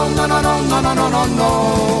 no, no, no, no, no, no, no, no, no, no.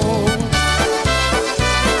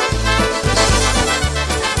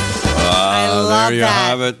 There you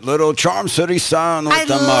have it. Little Charm City sound with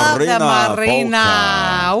the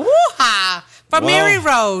Marina. Woo-ha! From Mary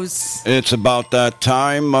Rose. It's about that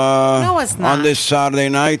time. No, it's not. On this Saturday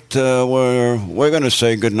night, we're going to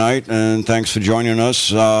say goodnight, and thanks for joining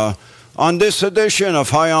us on this edition of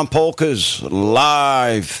High on Polkas,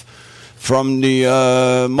 live from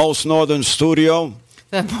the most northern studio.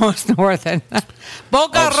 The most northern.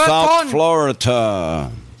 Boca of Raton. South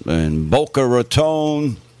Florida, in Boca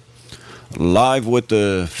Raton. Live with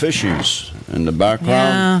the fishies in the background.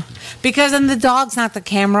 Yeah, because then the dogs knock the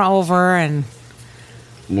camera over and...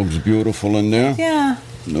 Looks beautiful in there. Yeah.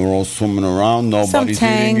 They're all swimming around. Nobody's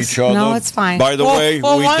eating each other. No, it's fine. By the way,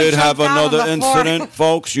 we did have another on the floor. incident,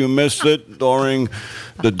 folks. You missed it during...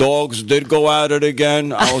 The dogs did go at it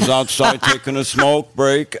again. I was outside taking a smoke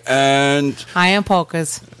break, and... I am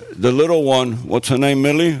Polkas. The little one, what's her name,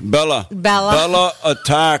 Millie? Bella. Bella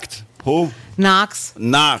attacked... Who? Knox.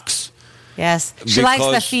 Yes. She likes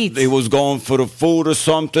the feet. He was going for the food or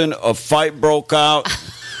something. A fight broke out.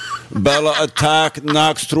 Bella attacked,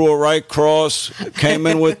 Knox threw a right cross, came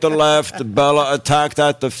in with the left. Bella attacked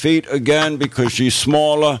at the feet again because she's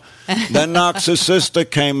smaller. Then Knox's sister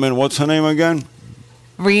came in. What's her name again?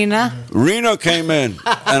 Rena. Rena came in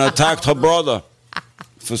and attacked her brother.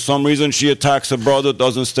 For some reason, she attacks her brother,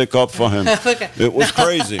 doesn't stick up for him. It was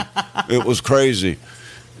crazy. It was crazy.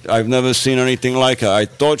 I've never seen anything like it. I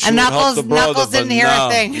thought she would help the brother, Knuckles didn't hear a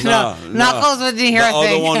thing. Knuckles didn't hear a thing.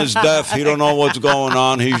 The other one is deaf. He don't know what's going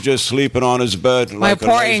on. He's just sleeping on his bed like a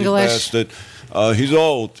lazy bastard. He's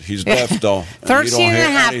old. He's deaf, though. 13 and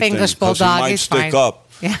a half English bulldog. He might He's stick fine. up.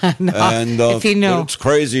 Yeah, no, and, if he knew. It's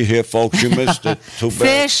crazy here, folks. You missed it. Too bad.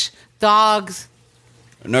 Fish, dogs.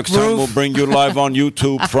 Next time we'll bring you live on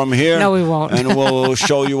YouTube from here. No, we won't. And we'll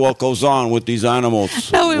show you what goes on with these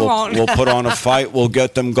animals. No, we won't. We'll put on a fight. We'll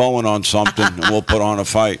get them going on something. And we'll put on a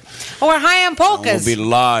fight. Oh, we're High on Polkas. We'll be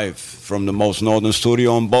live from the most northern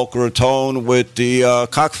studio in Boca Raton with the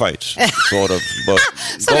cockfights, sort of. But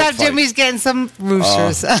so now Jimmy's getting some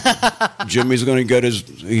roosters. Jimmy's going to get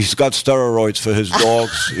he's got steroids for his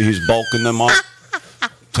dogs. He's bulking them up.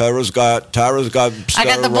 Tara's got steroids, I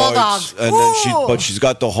got the bulldogs, and then she's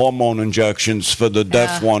got the hormone injections for the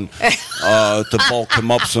deaf one to bulk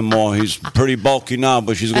him up some more. He's pretty bulky now,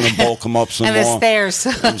 but she's going to bulk him up some and more. And the stairs.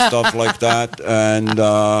 And stuff like that,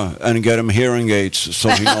 and get him hearing aids so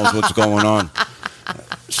he knows what's going on.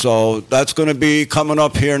 So that's going to be coming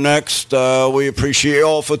up here next. We appreciate you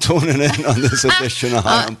all for tuning in on this edition of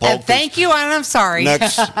High on Polkas. And thank you, and I'm sorry.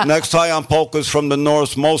 Next High on Polkas from the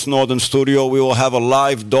most northern studio, we will have a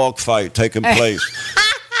live dog fight taking place.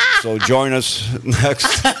 So join us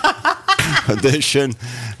next edition,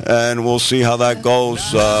 and we'll see how that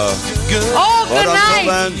goes. Good night.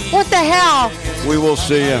 Then, what the hell? We will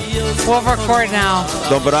see you. We'll record now.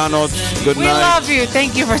 Dobranoc. Good night. We love you.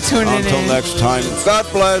 Thank you for tuning in. Until next time. God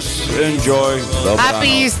bless. Enjoy. Dobranoc. Happy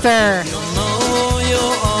Easter.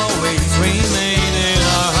 You'll always remain in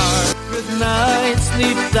our heart. Good night,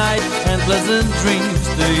 sleep tight, and pleasant dreams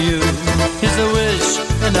to you. Here's a wish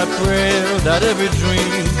and a prayer that every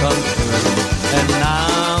dream comes true. And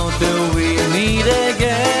now till we meet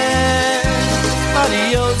again,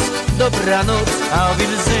 adios, dobranoc, auf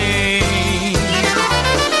Wiedersehen.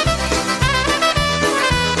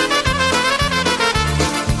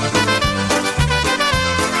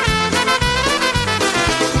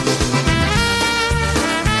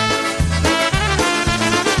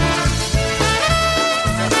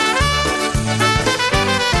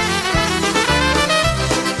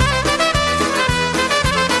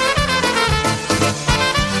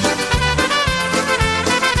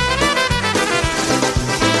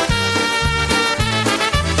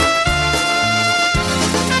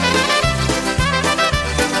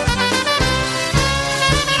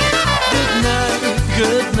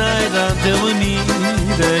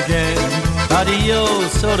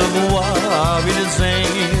 Adios, au revoir, I'll be the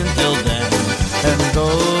same till then. And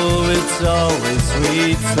though it's always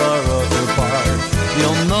sweet sorrow to part,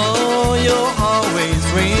 you'll know you'll always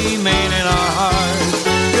remain in our hearts.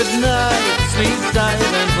 Good night, sleep tight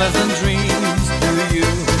and pleasant dreams to you.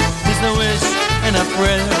 It's a wish and a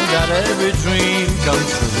prayer that every dream comes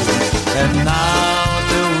true. And now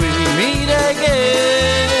till we meet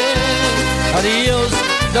again, adios,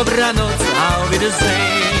 dobranoc, I'll be the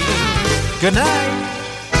same. Good night.